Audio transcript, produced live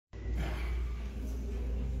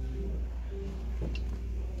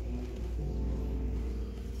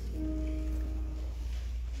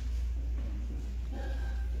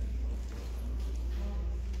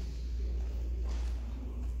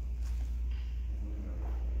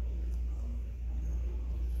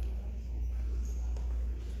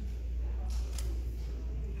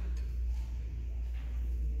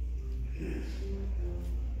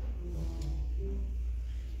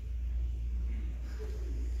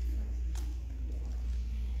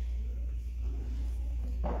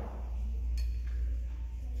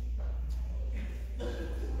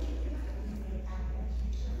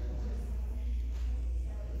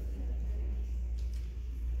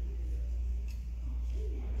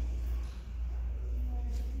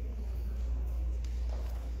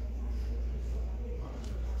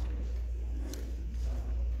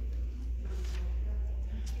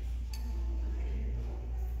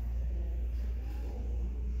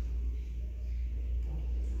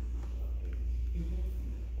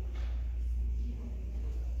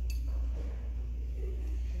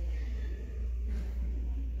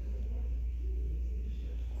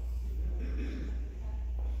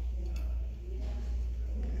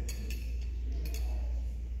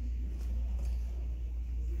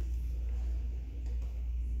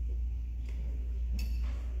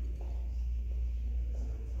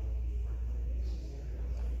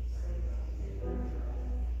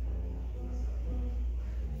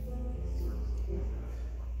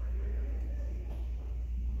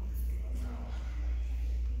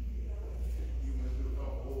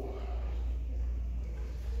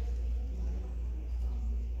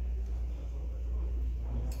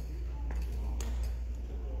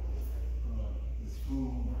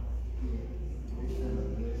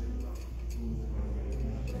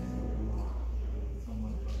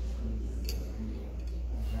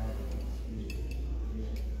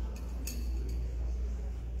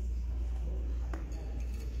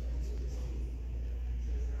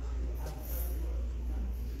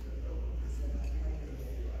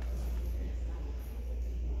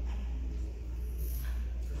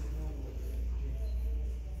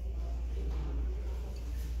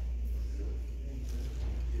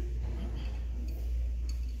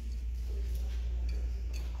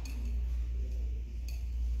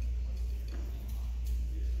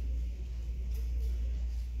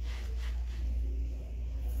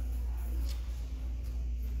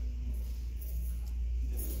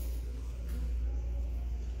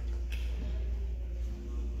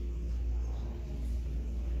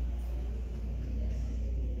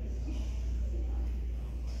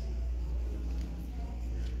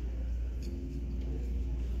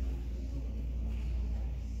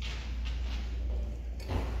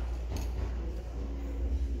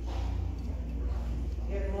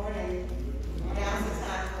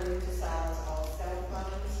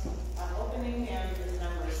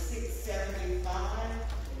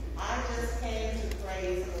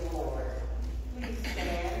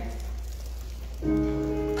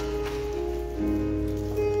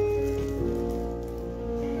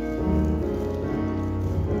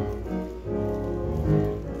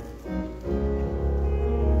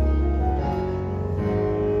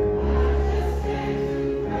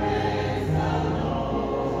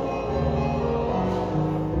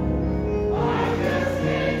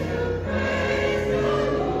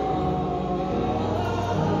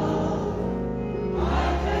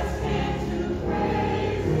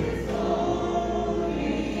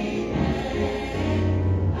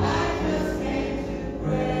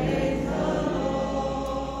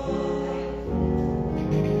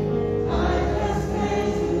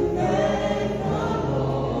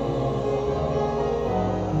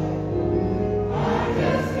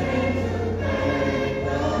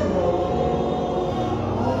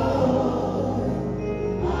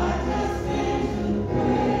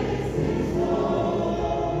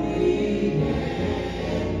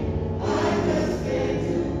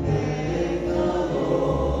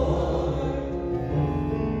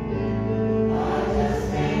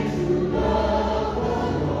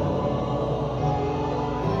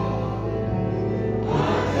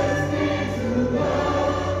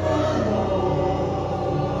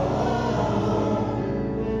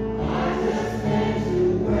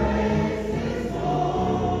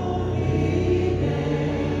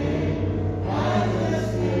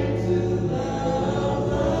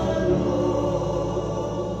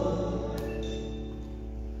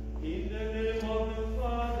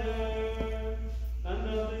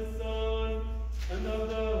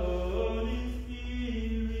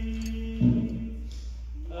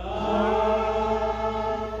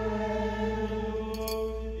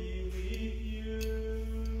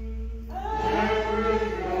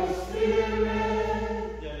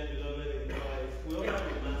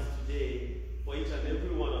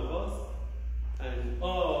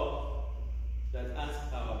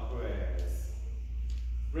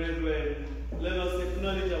brethren, let us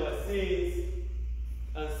acknowledge our sins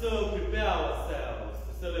and so prepare ourselves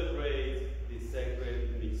to celebrate the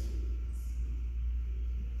sacred mysteries.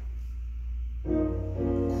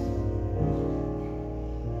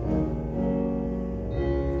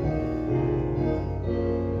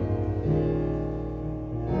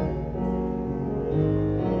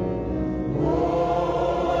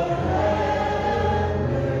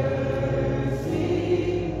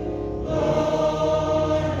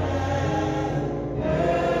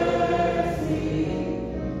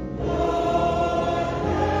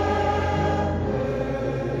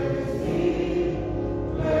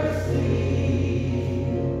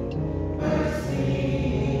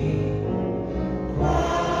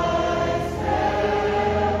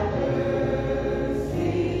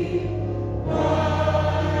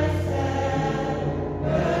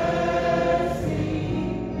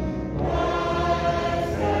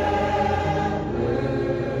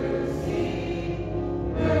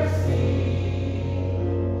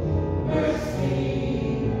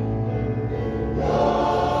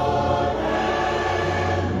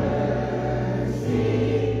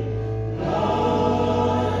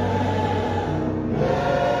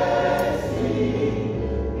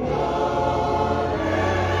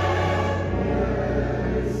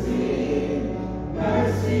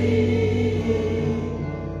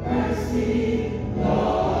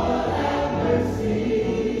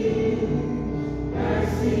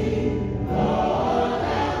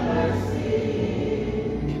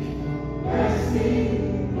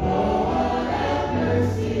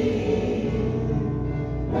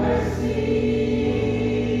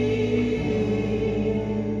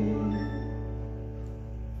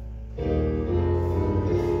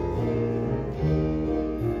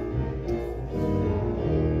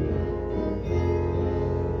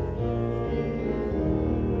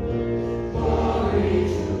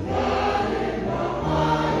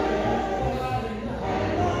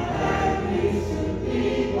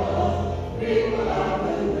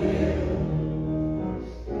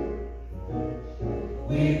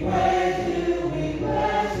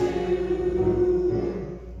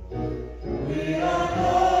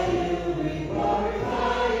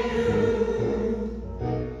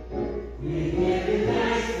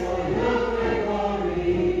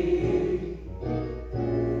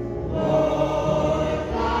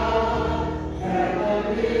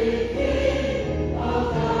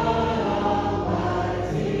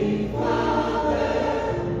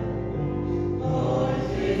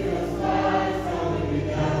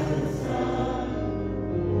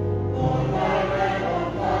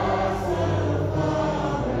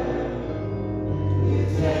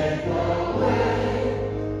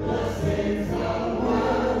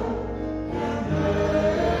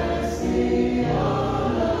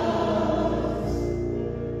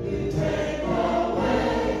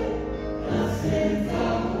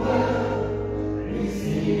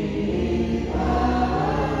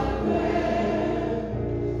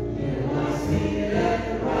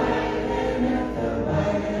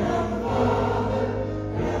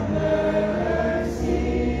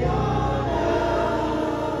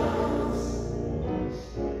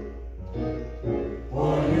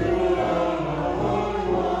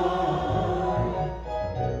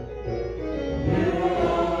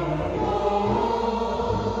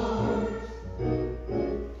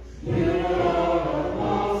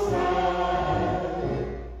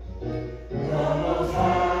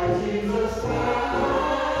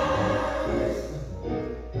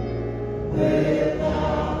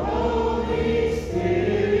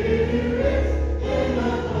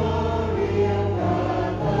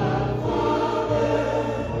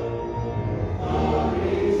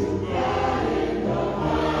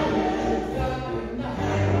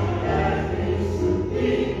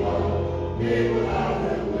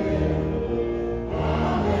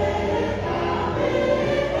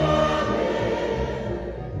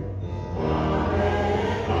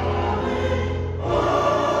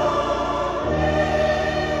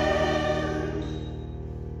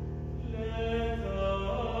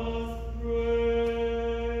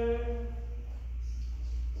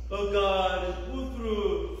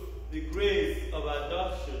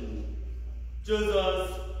 chose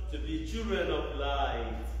us to be children of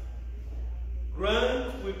light.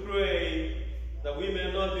 Grant, we pray, that we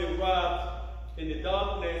may not be wrapped in the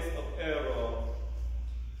darkness of error,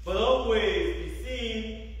 but always be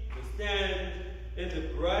seen to stand in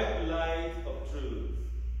the bright light of truth.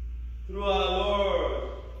 Through our Lord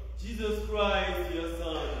Jesus Christ, your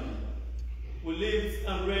Son, who lives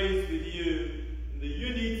and reigns with you in the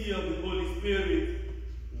unity of the Holy Spirit,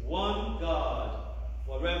 one God,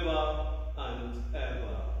 forever and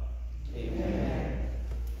ever.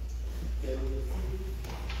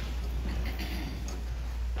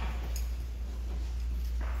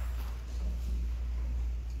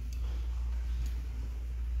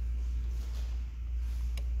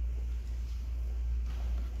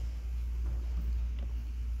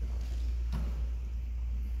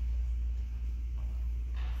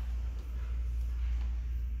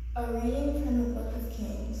 A reading from the book of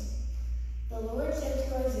Kings. The Lord said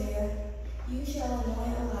to Isaiah, "You shall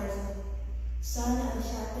anoint Elijah, son of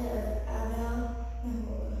Shaphat of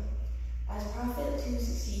Abel-Meholah, as prophet to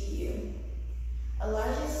succeed you."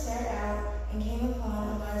 Elijah set out and came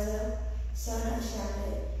upon Elijah, son of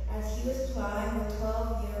Shaphat, as he was plowing with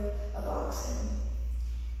 12 yoke of oxen.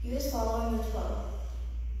 He was following the 12.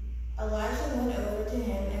 Elijah went over to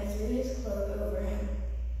him and threw his cloak over him.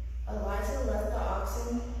 Elijah left the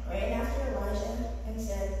oxen, ran after Elijah, and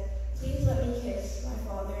said, "Please let me kiss my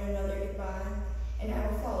father another goodbye, and I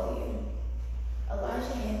will follow you."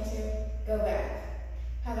 Elijah answered, "Go back.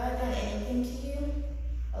 Have I done anything to you?"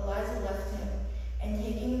 Elijah left him, and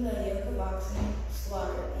taking the yoke of oxen,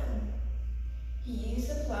 slaughtered them. He used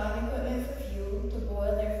the plowing equipment for fuel to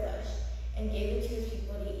boil their flesh, and gave it to his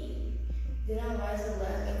people to eat. Then Elijah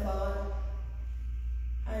left and followed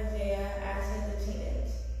Isaiah as his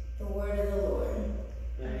attendant. The word of the Lord.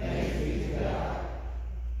 Thanks be to God.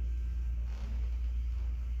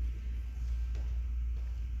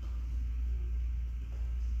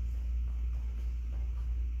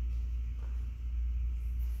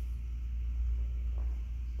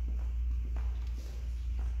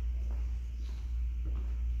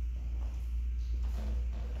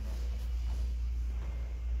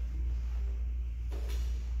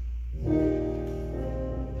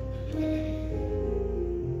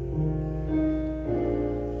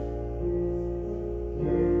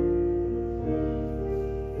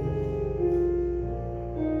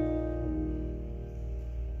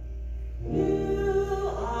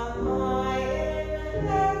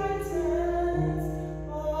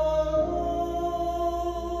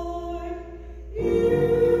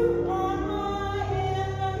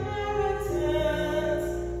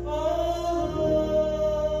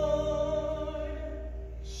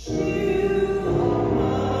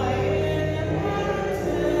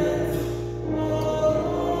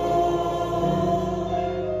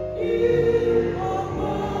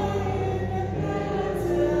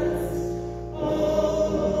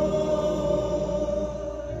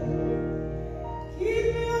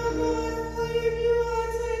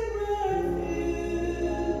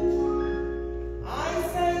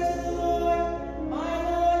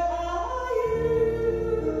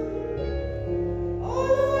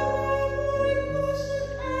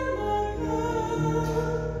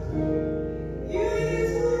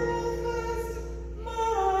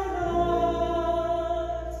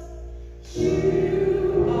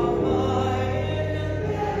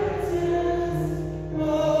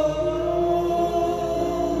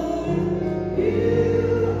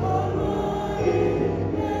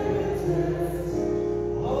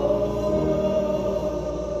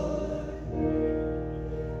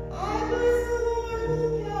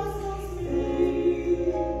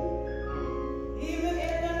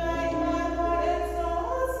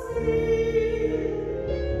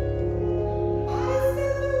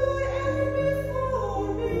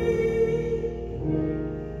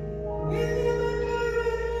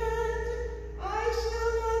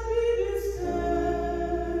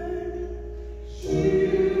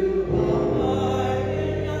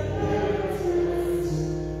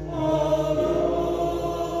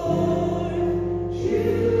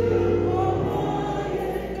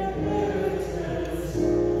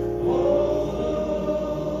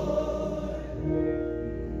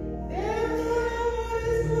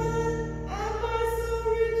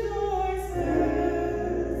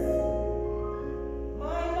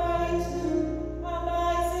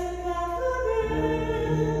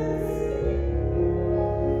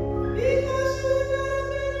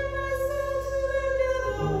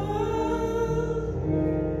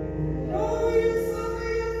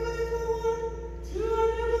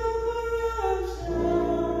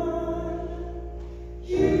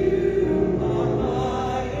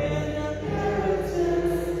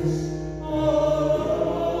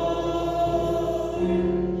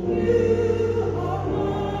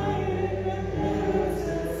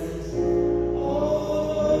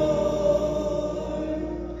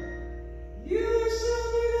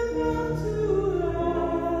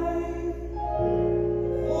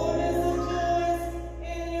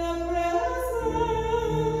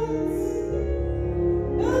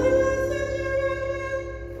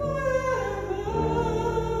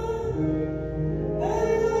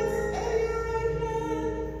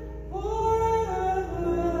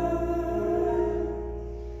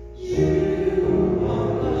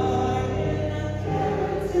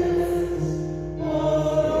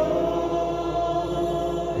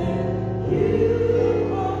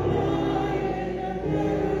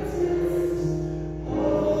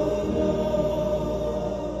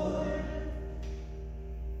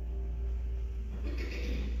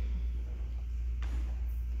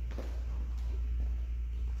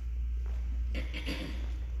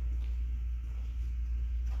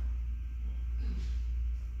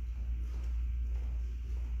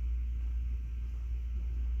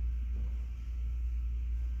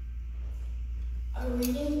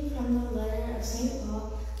 reading from the letter of St.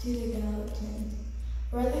 Paul to the Galatians.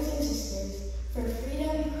 Brothers and sisters, for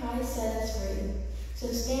freedom Christ set us free. So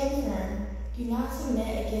stand firm. Do not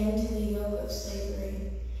submit again to the yoke of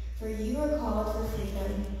slavery. For you are called for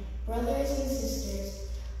freedom, brothers and sisters,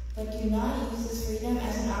 but do not use this freedom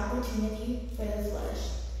as an opportunity for the flesh.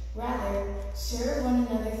 Rather, serve one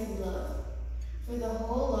another through love. For the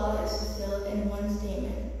whole law is fulfilled in one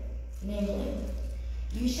statement, namely,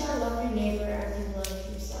 you shall love your neighbor as you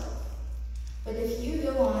love yourself. But if you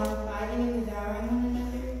go on fighting and devouring one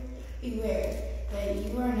another, beware that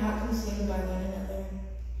you are not consumed by one another.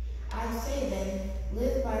 I say then,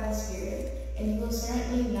 live by the Spirit, and you will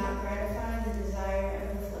certainly not gratify the desire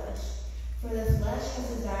of the flesh. For the flesh has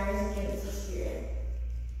desires against the Spirit,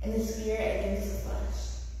 and the Spirit against the flesh.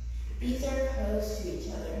 These are opposed to each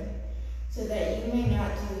other, so that you may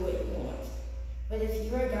not do what you want. But if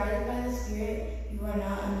you are guided by the Spirit, you are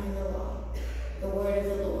not under the law. The word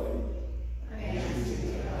of the Lord. Praise be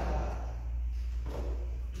to God.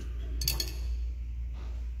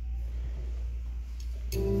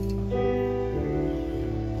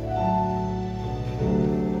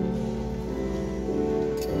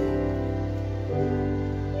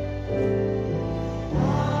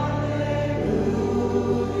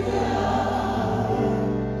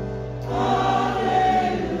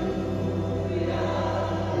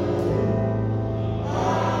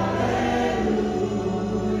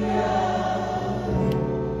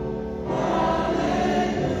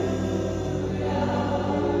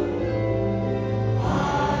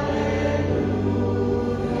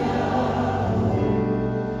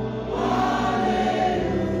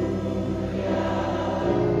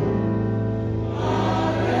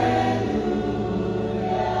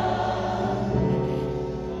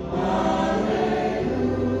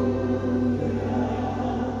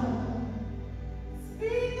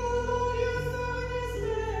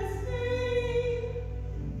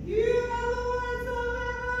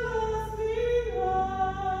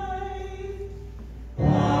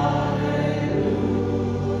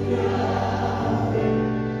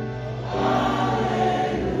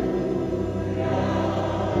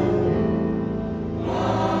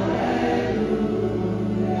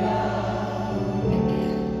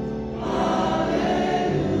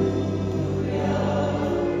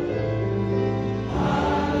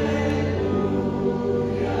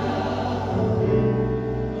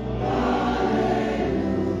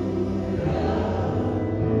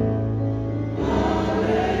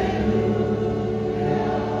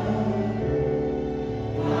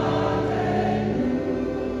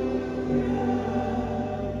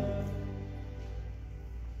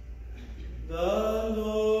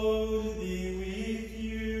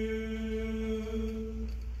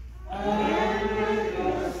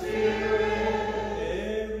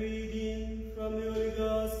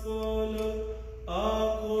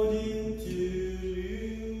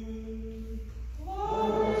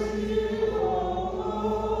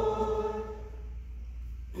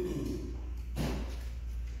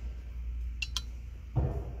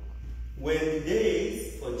 When the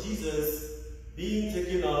days for Jesus being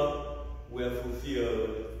taken up were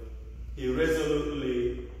fulfilled, he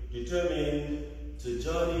resolutely determined to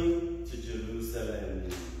journey to Jerusalem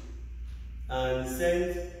and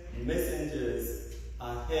sent messengers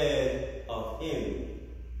ahead of him.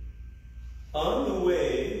 On the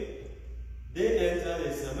way, they entered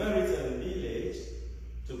a Samaritan village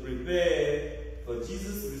to prepare for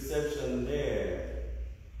Jesus' reception there.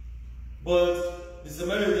 But the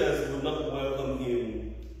Samaritans would not welcome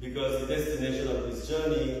him because the destination of his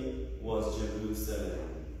journey was Jerusalem.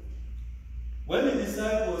 When the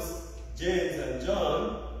disciples, James and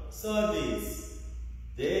John, saw this,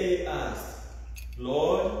 they asked,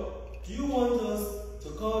 "Lord, do you want us to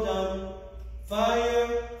call down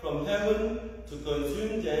fire from heaven to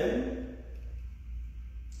consume them?"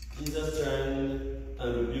 Jesus turned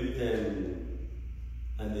and rebuked them,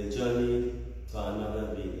 and they journeyed to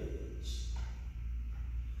another village.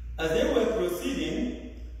 As they were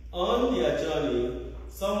proceeding on their journey,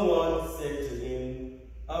 someone said to him,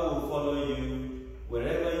 "I will follow you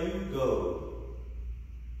wherever you go."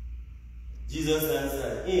 Jesus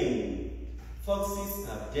answered him, "Foxes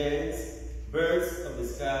have dens, birds of the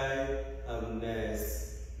sky have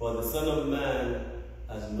nests, but the Son of Man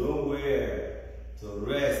has nowhere to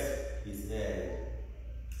rest his head."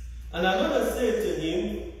 And another said to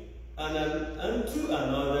him, and to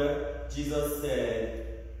another, Jesus said,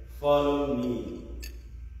 "Follow me."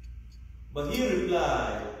 But he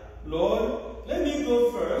replied, "Lord, let me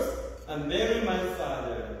go first and bury my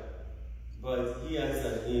father." But he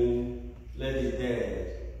answered him, "Let the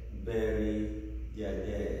dead bury their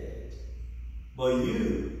dead." but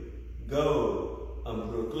you go and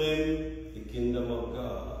proclaim the kingdom of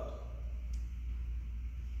God.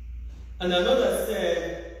 And another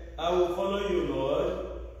said, I will follow you, Lord,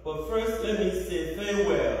 but first let me say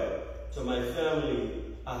farewell to my family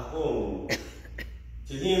at home.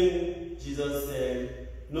 To him, Jesus said,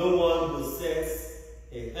 no one who sets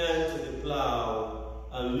a hand to the plow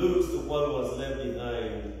and looks to what was left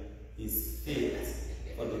behind is fit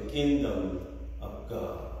for the kingdom of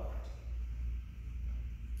God.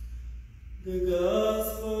 The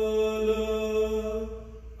gospel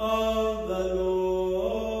of the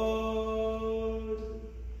Lord.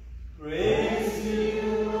 Praise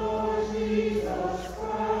you, Lord Jesus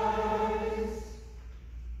Christ.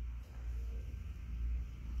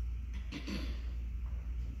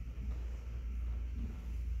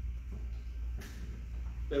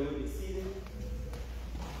 May we be seated?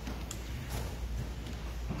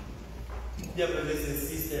 Dear brothers and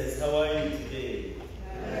sisters, how are you today?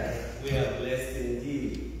 Yes. We are blessed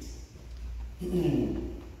indeed.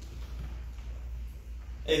 And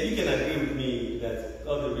you can agree with me that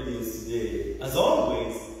all the readings today, as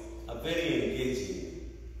always, are very engaging.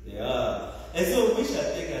 They are. And so we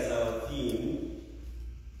shall take as our theme,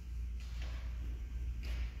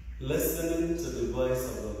 listening to the voice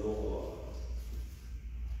of the Lord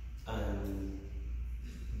and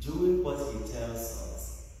doing what he tells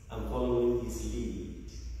us and following his lead.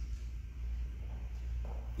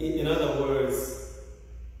 In other words,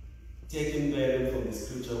 taking bearing from the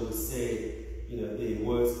scripture, we say, the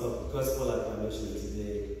words of gospel acclamation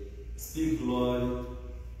today. Speak, Lord,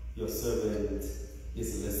 your servant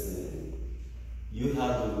is listening. You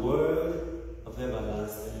have the word of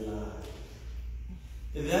everlasting life.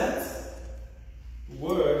 That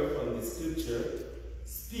word from the scripture,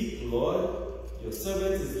 speak, Lord, your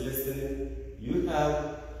servant is listening. You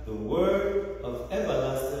have the word of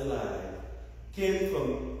everlasting life, came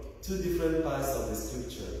from two different parts of the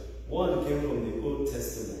scripture. One came from the Old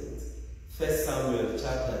Testament. 1 Samuel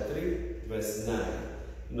chapter 3, verse 9.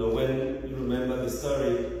 When you remember the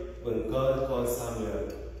story when God called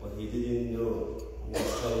Samuel, but he didn't know who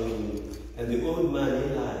was calling him. And the old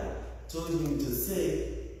man Eli told him to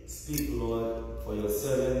say, speak, Lord, for your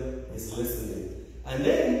servant is listening. And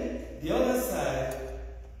then the other side,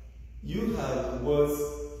 you have the words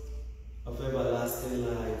of everlasting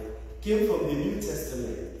life, came from the New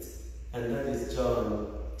Testament, and that is John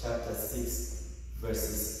chapter 6,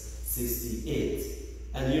 verses 68.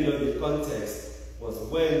 And the context was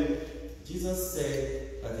when Jesus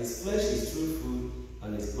said that his flesh is true food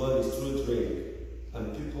and his blood is true drink.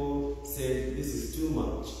 And people said, this is too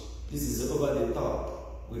much. This is over the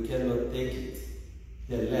top. We cannot take it.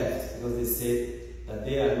 They left because they said that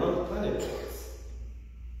they are not cannibals.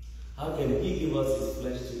 How can he give us his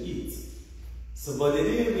flesh to eat? So, but they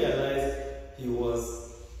didn't realize he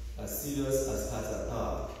was as serious as heart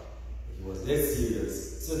attack. He was dead serious.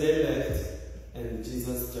 So they left, and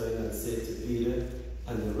Jesus turned and said to Peter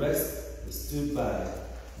and the rest who stood by,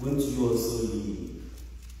 won't you also leave?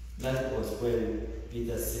 That was when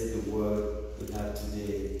Peter said the word we have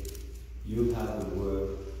today. You have the word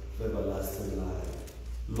of everlasting life.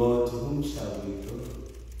 Lord, to whom shall we go?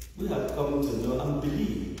 We have come to know and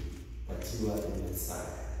believe that you are the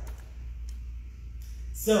Messiah.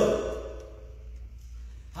 So,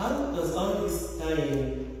 how does all this tie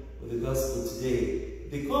in with the gospel today?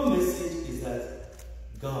 The core message is that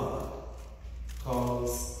God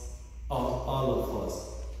calls all of us,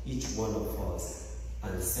 each one of us,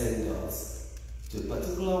 and sends us to a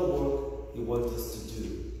particular work he wants us to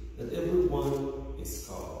do. That everyone is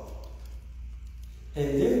called.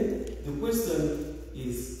 And then the question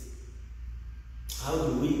is, how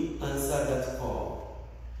do we answer that call?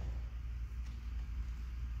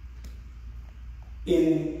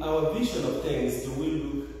 In our vision of things, do we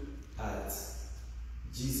look at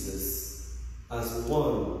Jesus as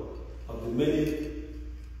one of the many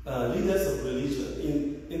leaders of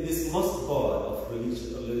religion? In this most board of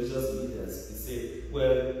religious leaders, we say,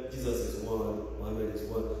 well, Jesus is one, Muhammad is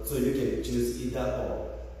one, so you can choose either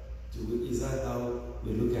or. Is that how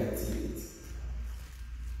we look at it?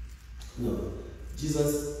 No.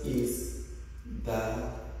 Jesus is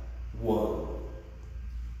the one.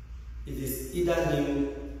 It is either him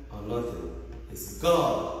or nothing. It's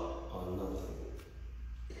God or nothing.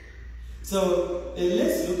 So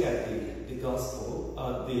let's look at the gospel,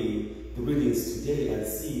 the readings today, and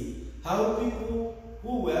see how people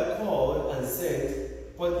who were called and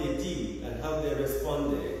sent, what they did and how they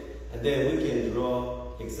responded, and then we can draw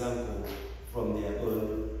example from their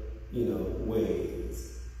own,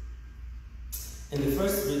 ways. In the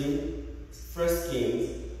first reading, 1 Kings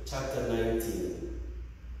chapter 19.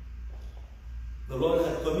 the Lord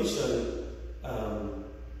had commissioned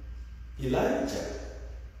Elijah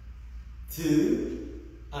to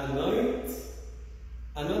anoint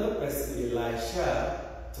another person,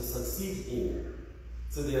 Elisha, to succeed him.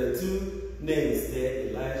 So there are two names there,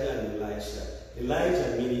 Elijah and Elisha.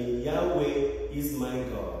 Elijah meaning Yahweh is my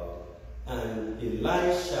God, and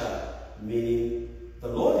Elisha meaning the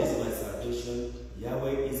Lord is my salvation,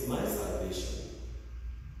 Yahweh is my salvation.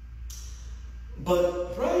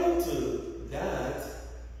 But prior to that,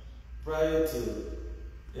 prior to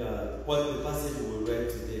what the passage we read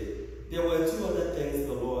today, there were two other things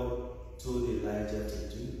the Lord told Elijah to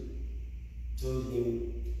do. Told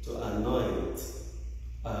him to anoint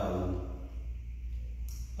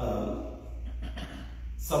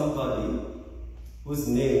somebody whose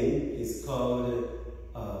name is called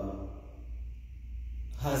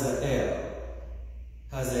Hazael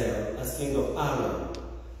as king of Aram,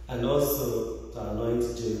 and also to anoint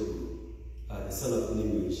Jehu, the son of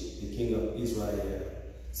Nimshi, the king of Israel.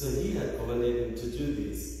 So he had commanded him to do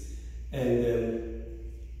this. And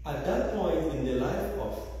at that point in the life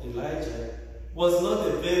of Elijah was not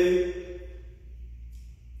a very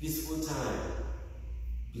peaceful time,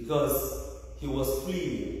 because he was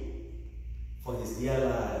fleeing for his dear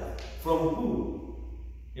life. From who?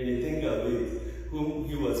 Can you think of it? Whom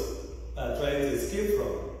he was trying to escape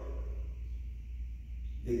from?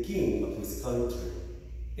 The king of his country,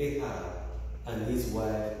 Ahab, and his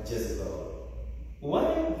wife Jezebel.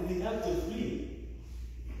 Why did he have to flee?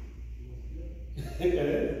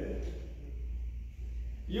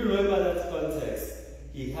 You remember that context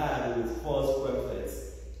he had with false prophets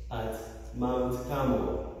at Mount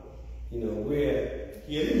Carmel, where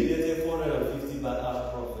he eliminated 450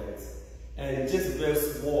 Baal prophets, and Jezebel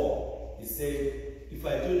swore. He said, if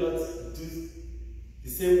I do not do the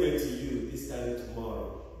same way to you this time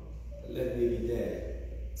tomorrow, let me be there.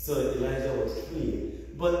 So Elijah was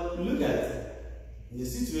fleeing. But look at the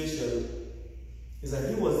situation is that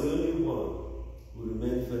he was the only one who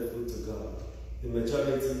remained faithful to God. The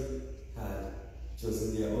majority had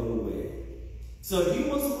chosen their own way. So he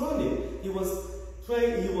was running. He was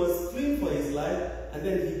fleeing for his life, and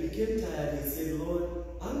then he became tired. He said, Lord,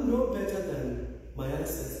 I'm no better than my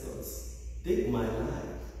ancestors. Take my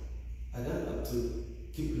life. I don't have to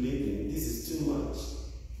keep living. This is too much.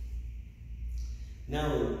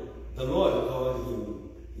 Now, the Lord called him.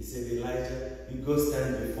 He said, Elijah, you go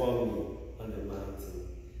stand before me on the mountain.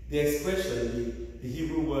 The expression, the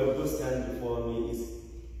Hebrew word, go stand before me, is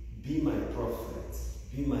be my prophet,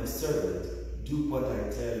 be my servant, do what I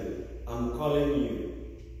tell you. I'm calling you.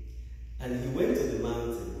 And he went to the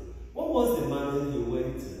mountain. What was the mountain he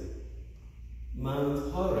went to?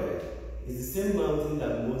 Mount Horeb. It's the same mountain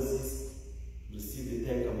that Moses received the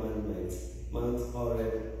Ten Commandments. Mount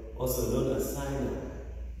Horeb, also known as Sinai.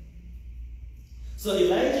 So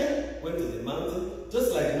Elijah went to the mountain,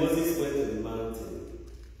 just like Moses went to the mountain.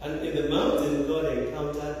 And in the mountain, God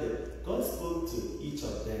encountered them. God spoke to each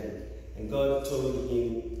of them. And God told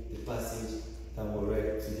him the passage that we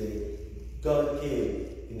read today. God came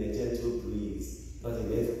in a gentle breeze, not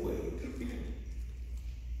an earthquake.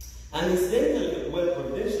 And incidentally, well,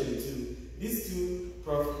 providentially too, these two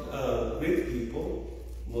great people,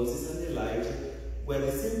 Moses and Elijah, were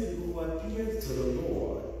the same people who appeared to the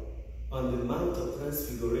Lord on the Mount of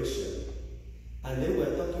Transfiguration. And they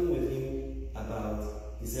were talking with him about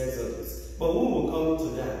his exodus. But we will come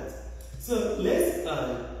to that. So let's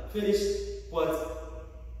finish what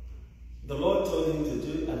the Lord told him to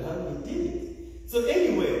do and how he did it. So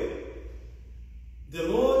anyway, the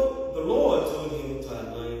Lord told him to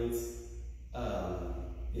anoint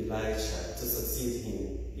Elisha to succeed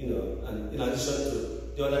him, and in addition to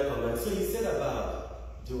the other commands. So he set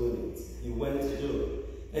about doing it. He went to do it.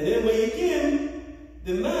 And then when he came,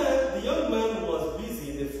 the young man was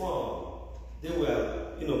busy in the farm. They were,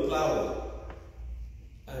 plowing.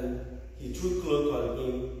 And he threw cloak on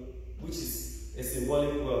him, which is a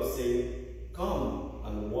symbolic way of saying, come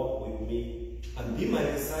and walk with me and be my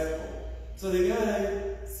disciple. So the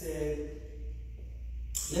guy said,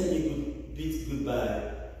 let me bid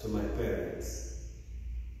goodbye to my parents.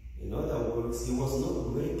 In other words, he was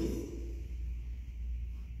not ready.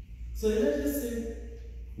 So Elijah said,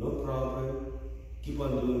 no problem, keep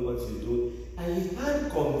on doing what you do. And he had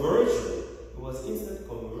conversion. It was instant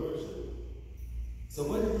conversion. So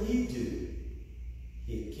what did he do?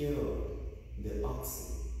 He killed the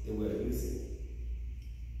oxen they were using.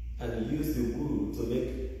 And he used the wood to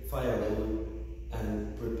make firewood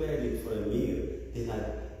and prepared it for a meal. They had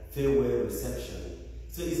farewell reception.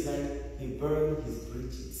 So it's like he burned his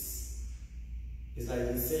bridges. It's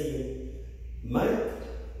like he's saying,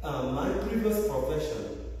 my previous profession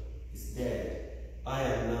is dead. I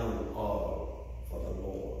am now in all for the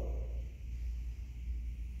Lord.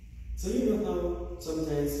 So you know how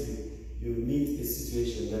sometimes you meet a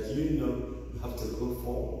situation that you know you have to go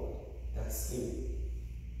forward. That's him.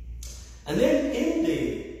 And then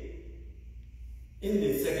in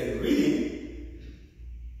the second reading,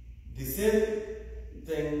 the same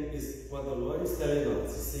thing is what the Lord is telling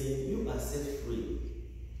us. He's saying, you are set free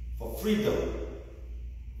for freedom.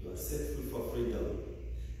 You are set free for freedom.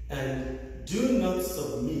 And do not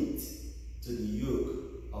submit to the yoke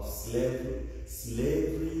of slavery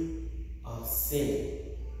of sin.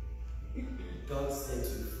 God set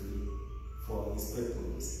you free for his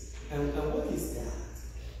purpose. And what is that?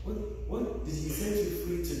 What did he set you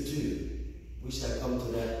free to do? We shall come to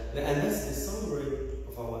that. And that's the summary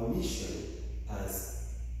of our mission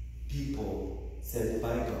as people sent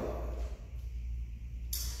by God.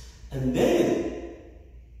 And then,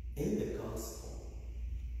 in the gospel,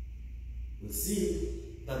 we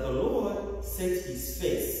see that the Lord set his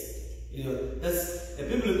face. You know, that's a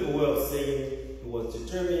biblical way of saying he was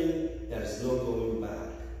determined there is no going back.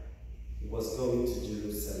 He was going to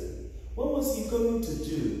Jerusalem. What was he going to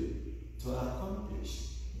do to accomplish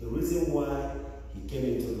the reason why he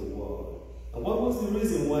came into the world? And what was the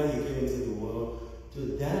reason why he came into the world?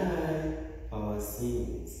 To die for our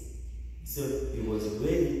sins. So he was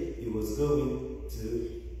ready, he was going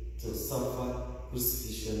to suffer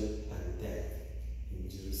crucifixion and death in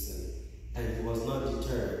Jerusalem. And he was not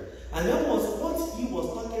deterred. And that was what he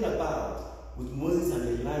was talking about with Moses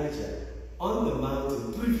and Elijah on the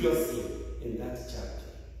mountain previously in that chapter.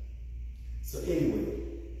 So anyway,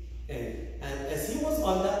 and as he was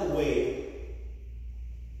on that way,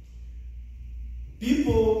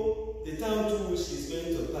 people, the town through which he's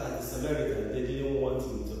going to pass, the Samaritans, they didn't want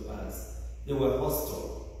him to pass. They were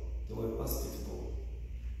hostile. They were hospitable.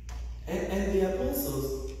 And the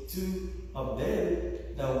apostles, two of them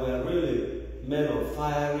that were really men of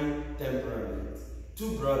fiery temperament,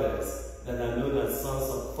 two brothers that are known as sons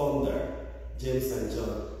of thunder, James and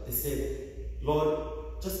John, they said, Lord,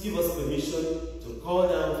 just give us permission to call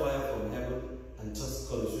down fire from heaven and just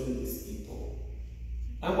consume these people.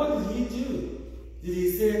 And what did he do? Did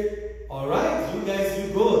he say, all right, you guys,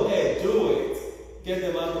 you go ahead, do it. Get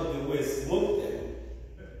them out of the way, smoke them.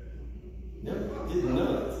 No, he did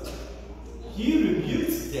not. He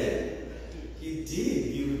rebuked them. He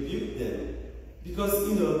did, he rebuked them. Because,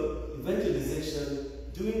 you know, evangelization,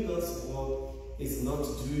 doing God's work is not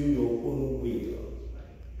doing your own will.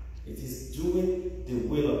 It is doing the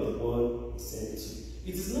will of the one who sent you.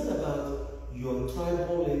 It is not about your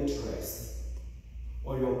tribal interest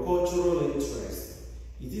or your cultural interest.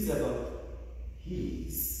 It is about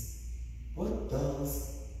his. What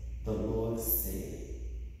does the Lord say?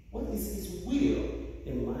 What is his will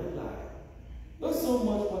in my life? Not so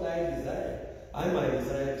much what I desire. I might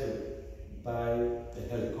desire to buy a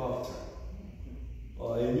helicopter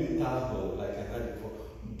or a new Tahoe like I had before.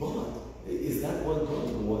 But is that what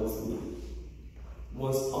God wants of me?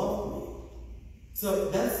 So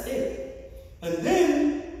that's it. And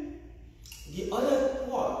then the other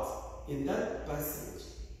part in that passage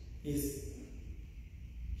is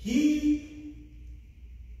he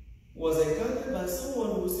was encountered by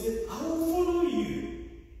someone who said, I will follow you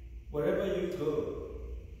wherever you go.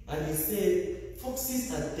 And he said,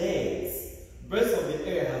 foxes are dens, birds of the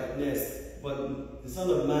air have nests, but the Son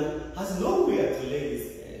of Man has nowhere to lay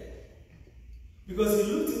his head. Because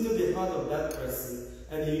he looked into the heart of that person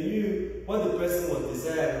and he knew what the person was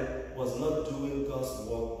desiring was not doing God's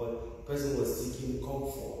work, but the person was seeking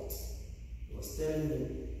comfort. He was telling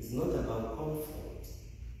him it's not about comfort.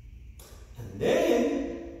 And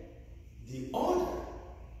then the other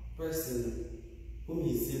person whom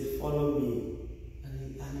he said, follow me,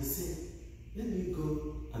 and he said, let me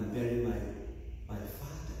go and bury my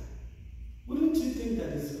father. Wouldn't you think that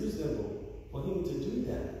it's reasonable for him to do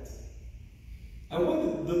that? And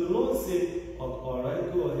what the Lord said, all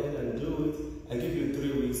right, go ahead and do it. I give you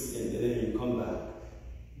 3 weeks and then you come back.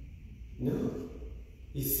 No.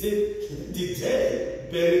 He said, the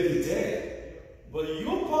dead, bury the dead. But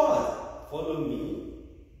your part, follow me.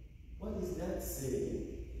 What is that saying?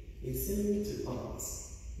 It's saying to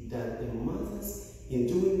us that in matters, in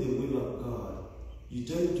doing the will of God, you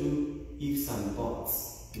don't do ifs and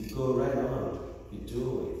buts. You go right on, you do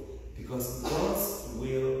it. Because God's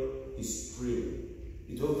will is free.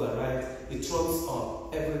 It overrides, it trumps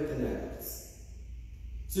up everything else.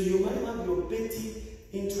 So you might have your petty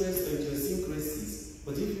interests or idiosyncrasies,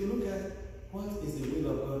 but if you look at what is the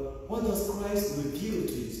will of God, what does Christ reveal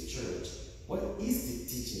to his church? What is the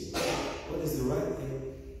teaching? What is the right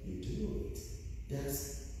thing? You do it.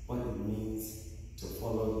 That's what it means to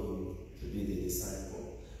follow him, to be the disciple.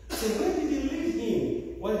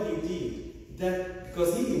 that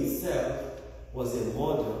because he himself was a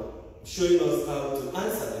model, showing us how to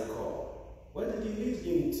answer the call. What did he lead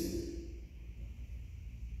him to?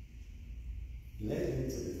 He led him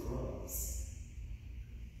to the cross.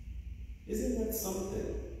 Isn't that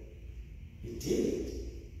something? He did.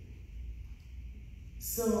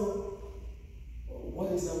 So,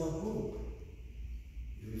 what is our hope?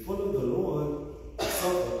 If we follow the Lord,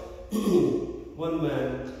 suffer. One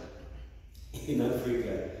man in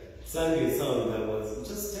Africa sang a song that was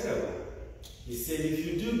just terrible. He said, if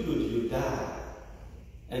you do good, you die.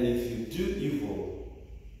 And if you do evil,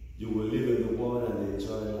 you will live in the world and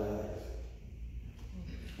enjoy life.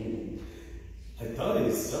 I thought it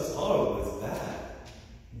was just horrible, it's bad.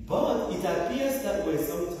 But it appears that way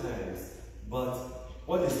sometimes. But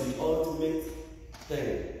what is the ultimate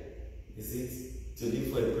thing? Is it to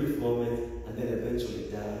live for a brief moment and then eventually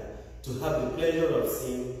die? To have the pleasure of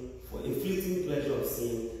sin, for a fleeting pleasure of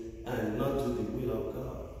sin, and not do the will of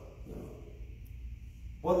God? No.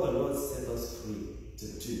 What the Lord set us free to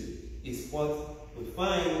do is what we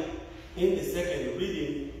find in the second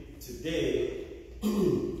reading today,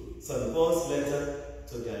 St. Paul's letter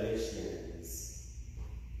to Galatians.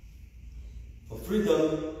 For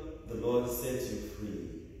freedom, the Lord set you free.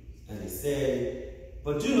 And he said,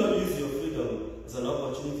 but do not use your freedom as an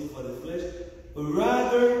opportunity for the flesh, but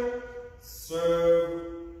rather serve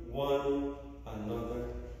one another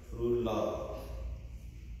through love.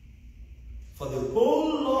 For the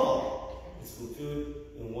whole law is fulfilled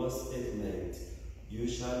in one statement: you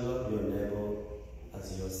shall love your neighbor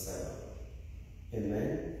as yourself.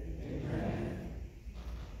 Amen? Amen.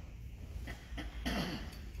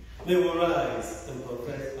 May we rise and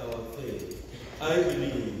profess our faith. I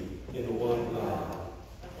believe in one God,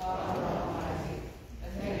 the Father Almighty,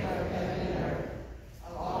 the maker of heaven and earth,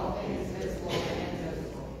 of all things visible and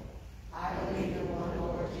invisible. I believe in one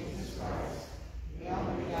Lord Jesus Christ, the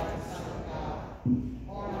only begotten Son of God,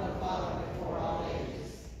 born of the Father before all ages,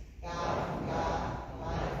 God from God,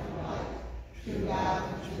 light from light, true God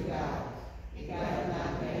from true God, begotten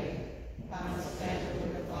not made, consubstantial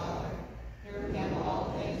with the Father. Through him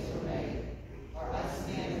all things were made, for us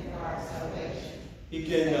men for our salvation. He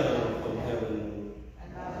came down from heaven,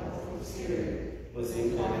 and by the Holy Spirit was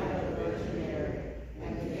incarnate incarnate of the Virgin Mary,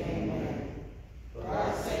 and became man. For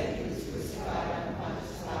our sake he was crucified under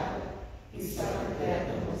Pontius Pilate. He suffered death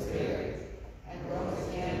and was buried, and rose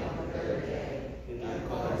again on the third day, in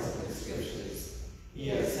accordance with the Scriptures. He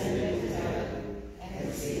ascended into heaven, and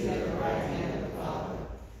is seated at the right hand of the Father.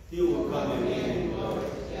 He will come again in glory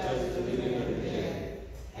to judge the living and the dead,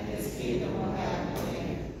 and his kingdom will have no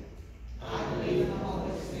end. I believe in the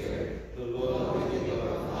Holy Spirit, the Lord the giver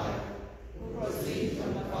of life, who proceeds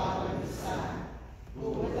from the Father and the Son, who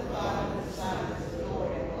with the Father and the Son is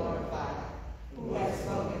adored and glorified, who has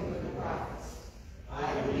spoken through the prophets.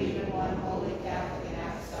 I believe in one holy Catholic and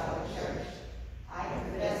Apostolic Church. I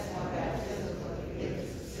confess one baptism for the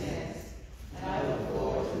forgiveness of sins, and I look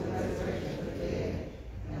forward to the resurrection of the dead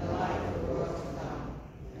and the life of the world to come.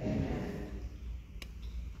 Amen.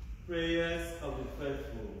 Prayers of the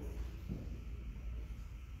faithful.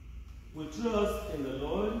 We trust in the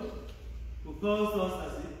Lord, who calls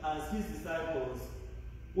us as his disciples.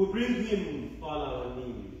 We bring him all our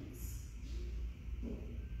needs.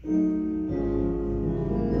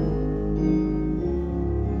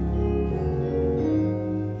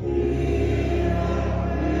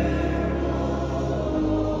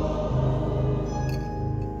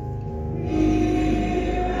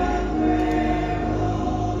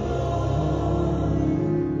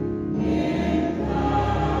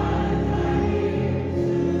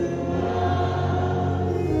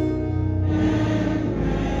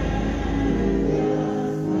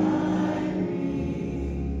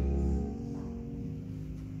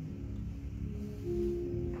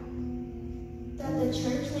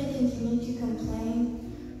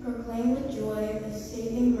 Proclaim with joy the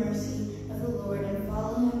saving mercy of the Lord and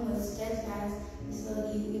follow him with steadfast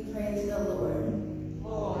facility, we pray to the Lord.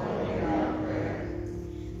 Lord, hear our prayer.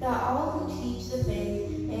 That all who teach the faith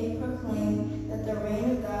may proclaim that the reign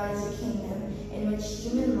of God is a kingdom in which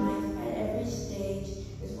human life at every stage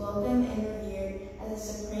is welcome and revered as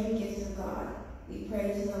a supreme gift of God. We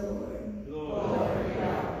pray to the Lord. Lord, hear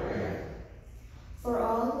our prayer. For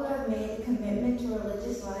all who have made a commitment to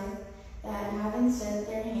religious life, that having set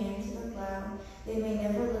their hand to the plow, they may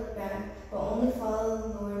never look back, but only follow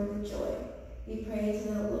the Lord with joy. We pray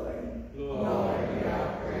to the Lord. Lord, hear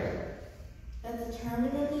our prayer. That the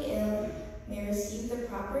terminally ill may receive the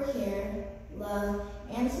proper care, love,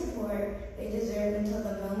 and support they deserve until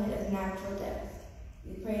the moment of natural death.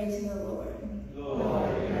 We pray to the Lord.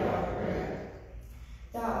 Lord, hear our prayer.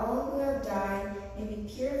 That all who have die may be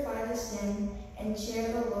purified of sin and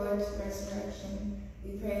share the Lord's resurrection.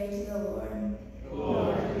 We pray to the Lord.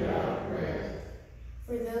 Lord, hear our prayer.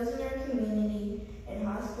 For those in our community, in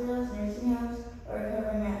hospitals, nursing homes, or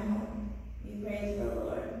recovering at home, we pray to the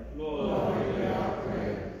Lord. Lord, hear our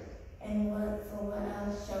prayer. And for what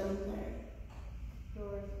else shall we pray?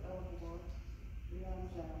 Doors Elmore, Leon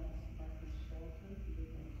Jones, Patricia,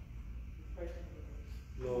 Deacon. We pray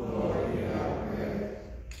to the Lord. Lord, hear our prayer.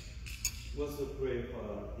 We also pray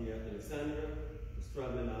for dear Alexandra, who's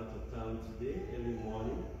traveling out of town today, early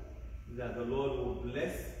morning, that the Lord will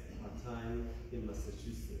bless our time in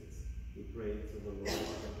Massachusetts. We pray to the Lord.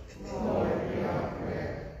 Lord, hear our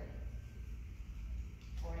prayer.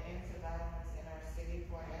 For an end to violence in our city,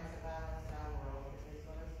 for an end to violence in our world, as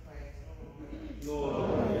well as pray to the Lord.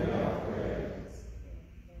 Lord, hear our prayer.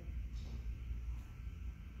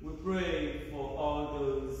 we pray for all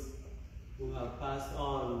those who have passed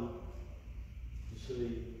on,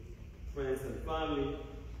 especially friends and family.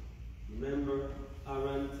 Remember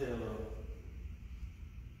Aaron Taylor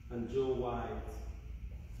and Joe White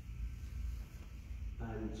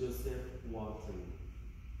and Joseph Walton.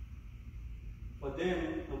 For them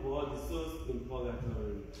and for all the souls in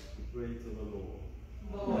purgatory, we pray to the Lord.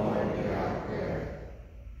 Lord, hear our prayer.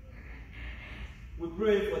 We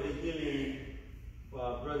pray for the healing for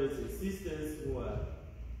our brothers and sisters who are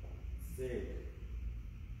sick,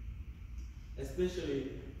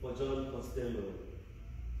 especially for John Costello.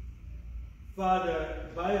 Father,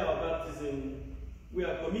 by our baptism, we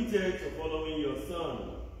are committed to following your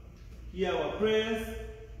Son. Hear our prayers.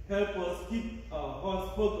 Help us keep our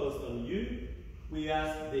hearts focused on you. We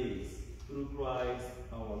ask this through Christ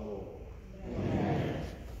our Lord. Amen.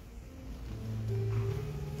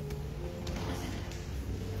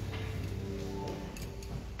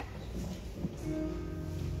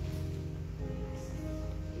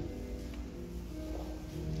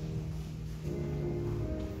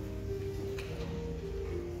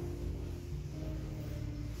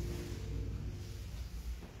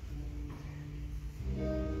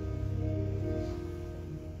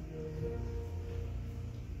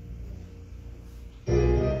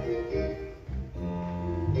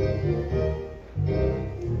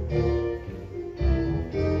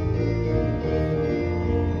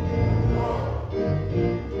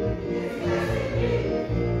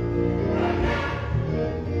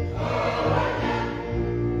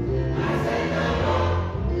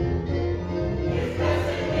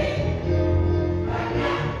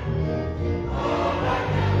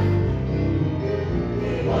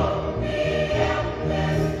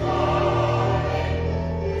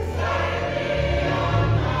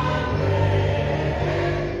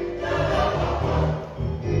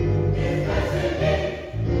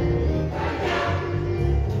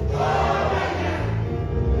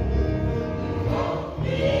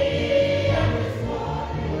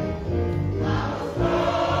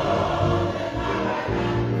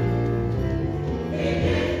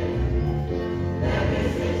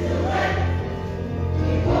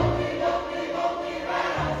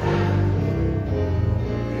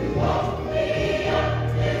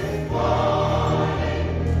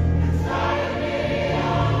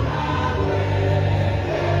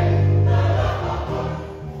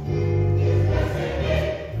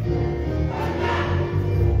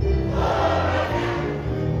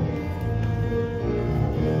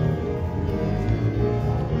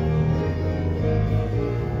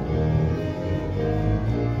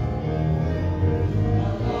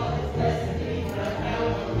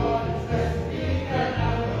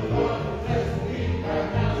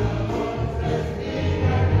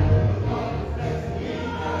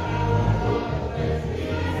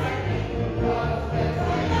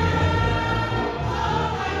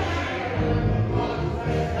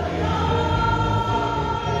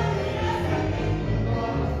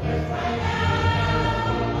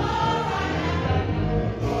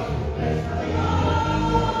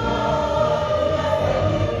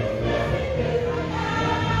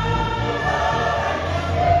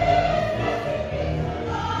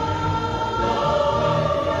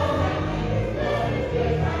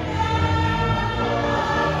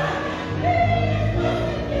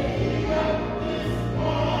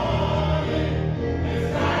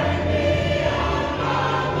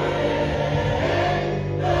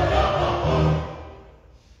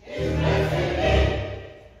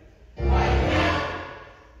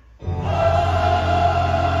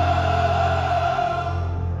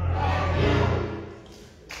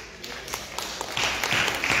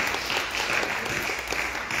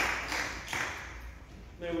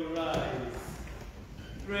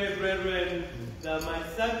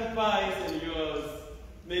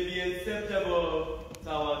 be acceptable to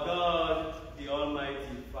our God, the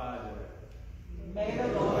Almighty Father. May the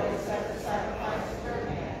Lord accept the sacrifice of your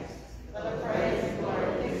hands for the praise and glory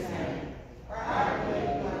of his name, for our good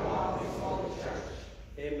and of all his holy church.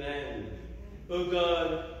 Amen. O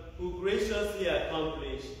God, who graciously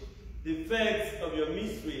accomplished the effects of your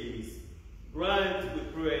mysteries, grant, we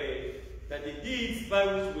pray, that the deeds by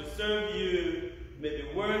which we serve you may be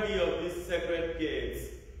worthy of these sacred gifts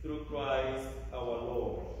through Christ our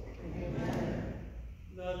Lord. Amen.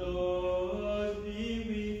 The Lord be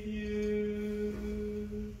with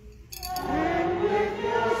you. And with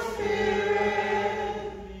your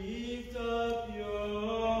spirit. Lift up your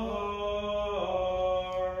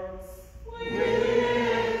hearts. We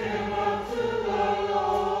lift them up to the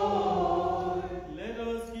Lord. Let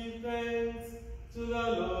us give thanks to the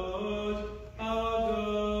Lord our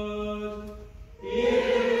God. It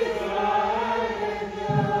is right and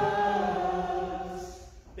just.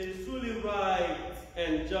 It is truly right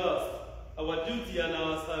and just, our duty and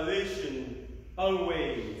our salvation,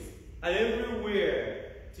 always and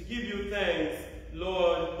everywhere, to give you thanks,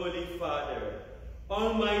 Lord, Holy Father,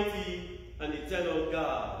 Almighty and eternal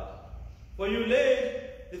God. For you laid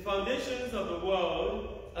the foundations of the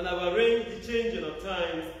world and have arranged the changing of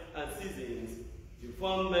times and seasons. You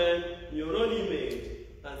formed man in your own image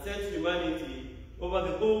and set humanity over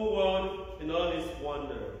the whole world in all its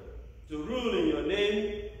wonder, to rule in your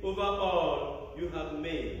name over all you have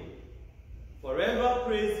made. Forever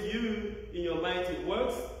praise you in your mighty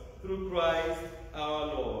works through Christ our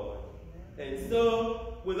Lord. And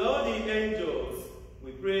so, with all the angels,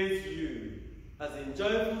 we praise you, as in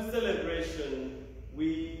joyful celebration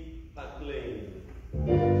we acclaim.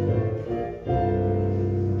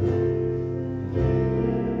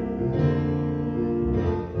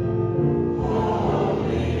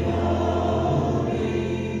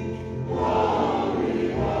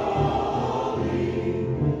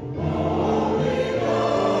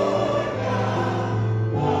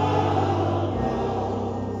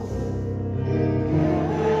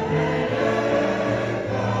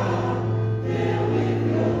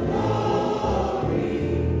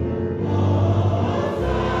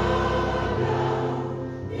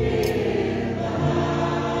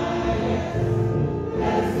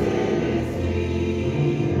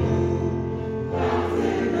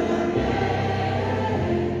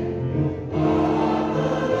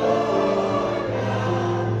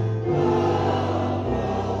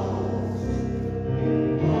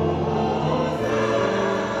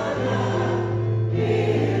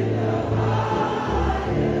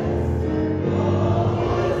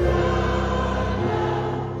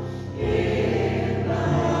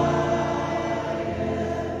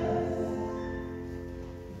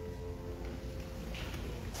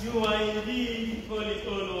 You are indeed holy, O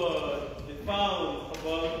Lord, the fount of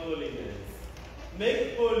all holiness.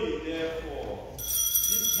 Make holy, therefore,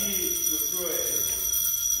 this gift, we pray,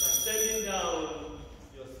 by sending down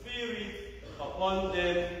your Spirit upon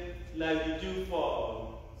them like the dew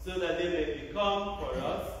fall, so that they may become for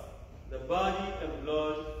us the body and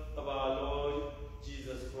blood of our Lord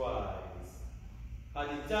Jesus Christ. At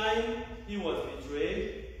the time he was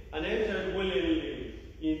betrayed and entered willingly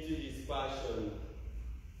into his passion,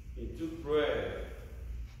 he took bread,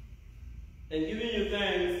 and giving you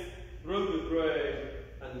thanks, broke the bread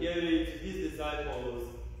and gave it to his disciples,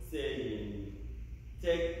 saying,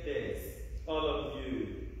 "Take this, all of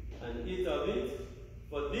you, and eat of it,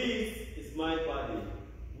 for this is my body,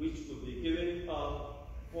 which will be given up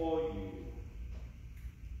for you."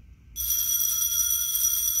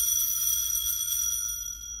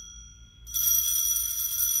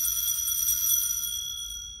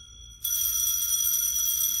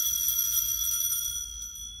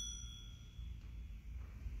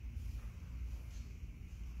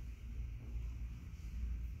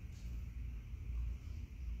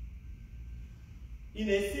 In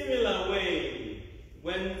a similar way,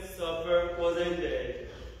 when supper was ended,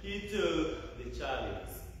 he took the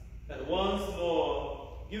chalice, and once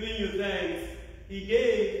more, giving you thanks, he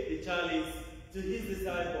gave the chalice to his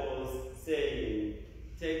disciples, saying,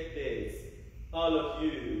 "Take this, all of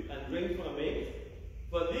you, and drink from it,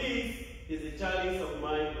 for this is the chalice of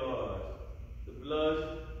my blood, the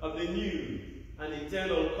blood of the new and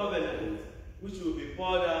eternal covenant, which will be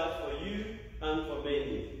poured out for you and for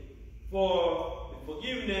many. For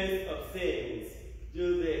forgiveness of sins,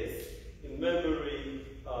 do this in memory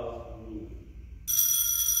of me."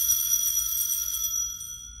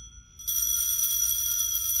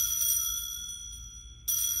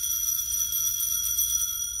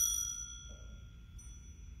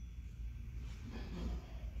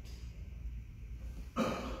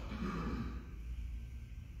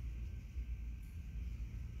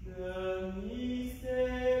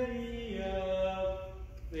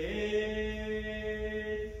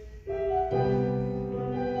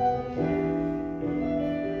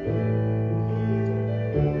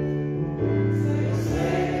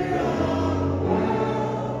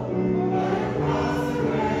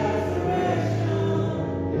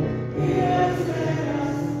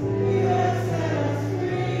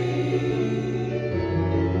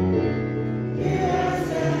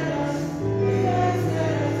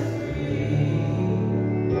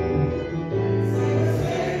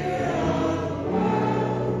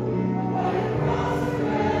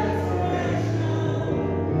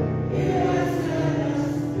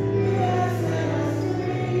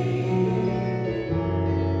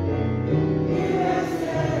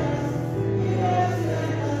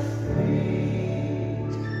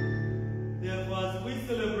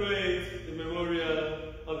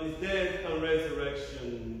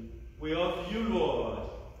 we offer you, Lord,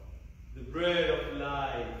 the bread of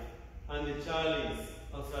life and the chalice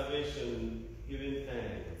of salvation, giving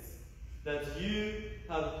thanks that you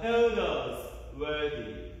have held us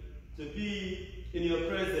worthy to be in your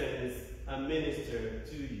presence and minister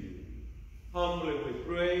to you. Humbly we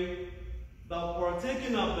pray that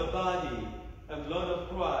partaking of the body and blood of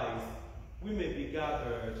Christ, we may be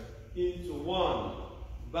gathered into one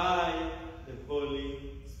by the Holy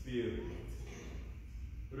Spirit.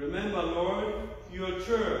 Remember, Lord, your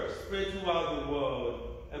church spread throughout the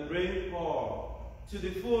world and bring Paul to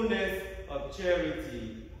the fullness of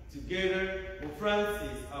charity, together with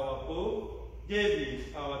Francis, our Pope,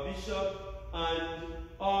 David, our Bishop, and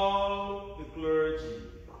all the clergy.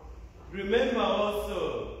 Remember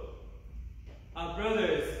also our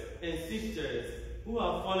brothers and sisters who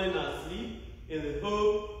have fallen asleep in the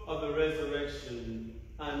hope of the resurrection,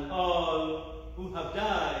 and all who have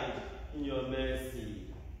died in your mercy.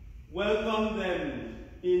 Welcome them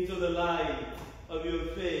into the light of your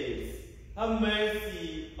face. Have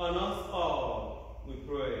mercy on us all, we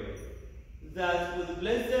pray, that with the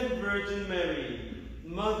Blessed Virgin Mary,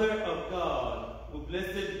 Mother of God, with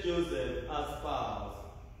Blessed Joseph as spouse,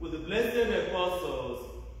 with the blessed apostles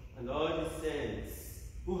and all the saints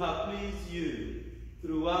who have pleased you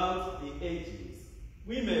throughout the ages,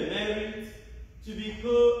 we may merit to be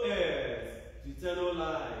co-heirs to eternal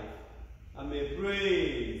life, and may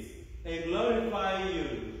praise and glorify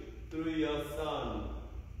you through your Son,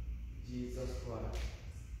 Jesus Christ.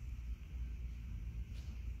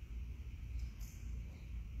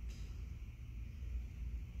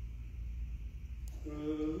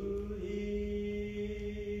 Through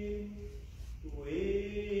him,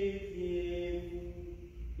 with him,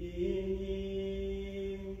 in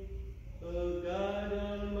him, O God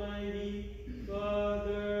Almighty,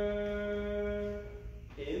 Father,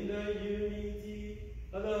 in the unity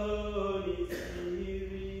of the Holy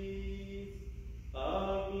Spirit,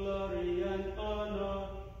 all glory and honor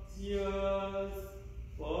is yours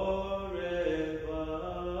forever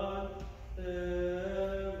and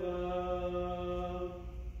ever.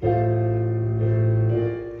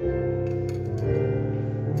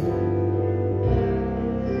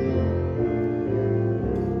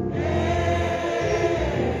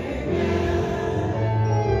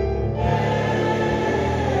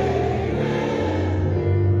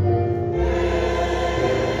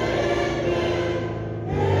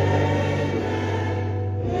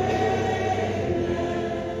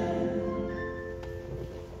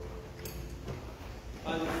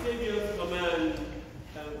 And the Savior's command,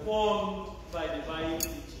 informed by divine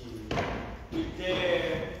teaching, we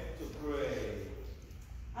dare to pray.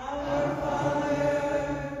 Our Father,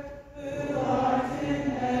 who art in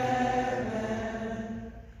heaven,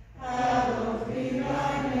 hallowed be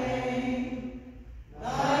thy name.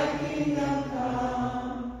 Thy kingdom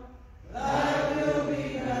come, thy will be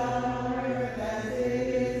done on earth as it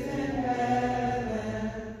is in heaven.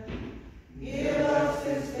 Give us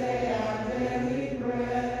this day our daily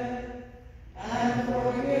bread, and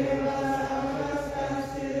forgive us our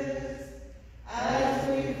trespasses, as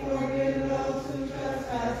we forgive those who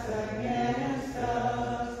trespass against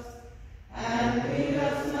us. And lead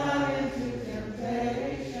us not into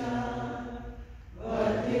temptation,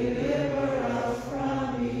 but deliver us from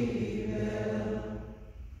evil.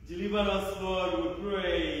 Deliver us, Lord, we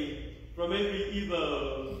pray, from every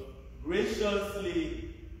evil. Graciously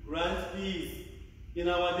grant peace in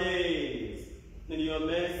our days. In your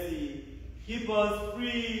mercy, keep us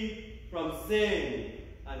free from sin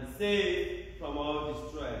and safe from all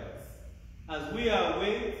distress, as we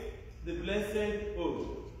await the blessed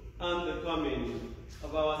hope and the coming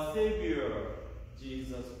of our Savior,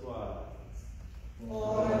 Jesus Christ.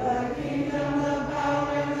 For the kingdom, the power,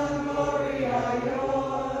 and the glory are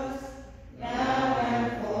yours, now and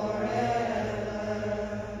forever.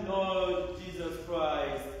 Lord Jesus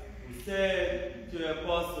Christ, who said to your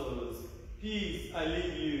apostles, "Peace I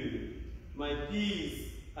leave you, my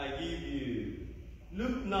peace I give you.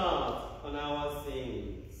 Look not on our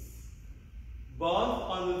sins, but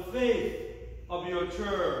on the faith of your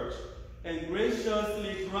church, and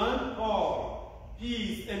graciously grant all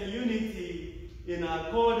peace and unity in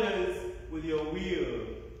accordance with your will,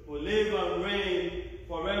 who live and reign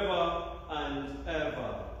forever and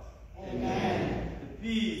ever." Amen. The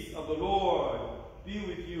peace of the Lord be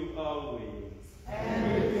with you always.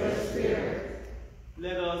 And with your spirit.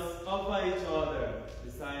 Let us offer each other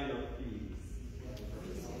the sign of peace.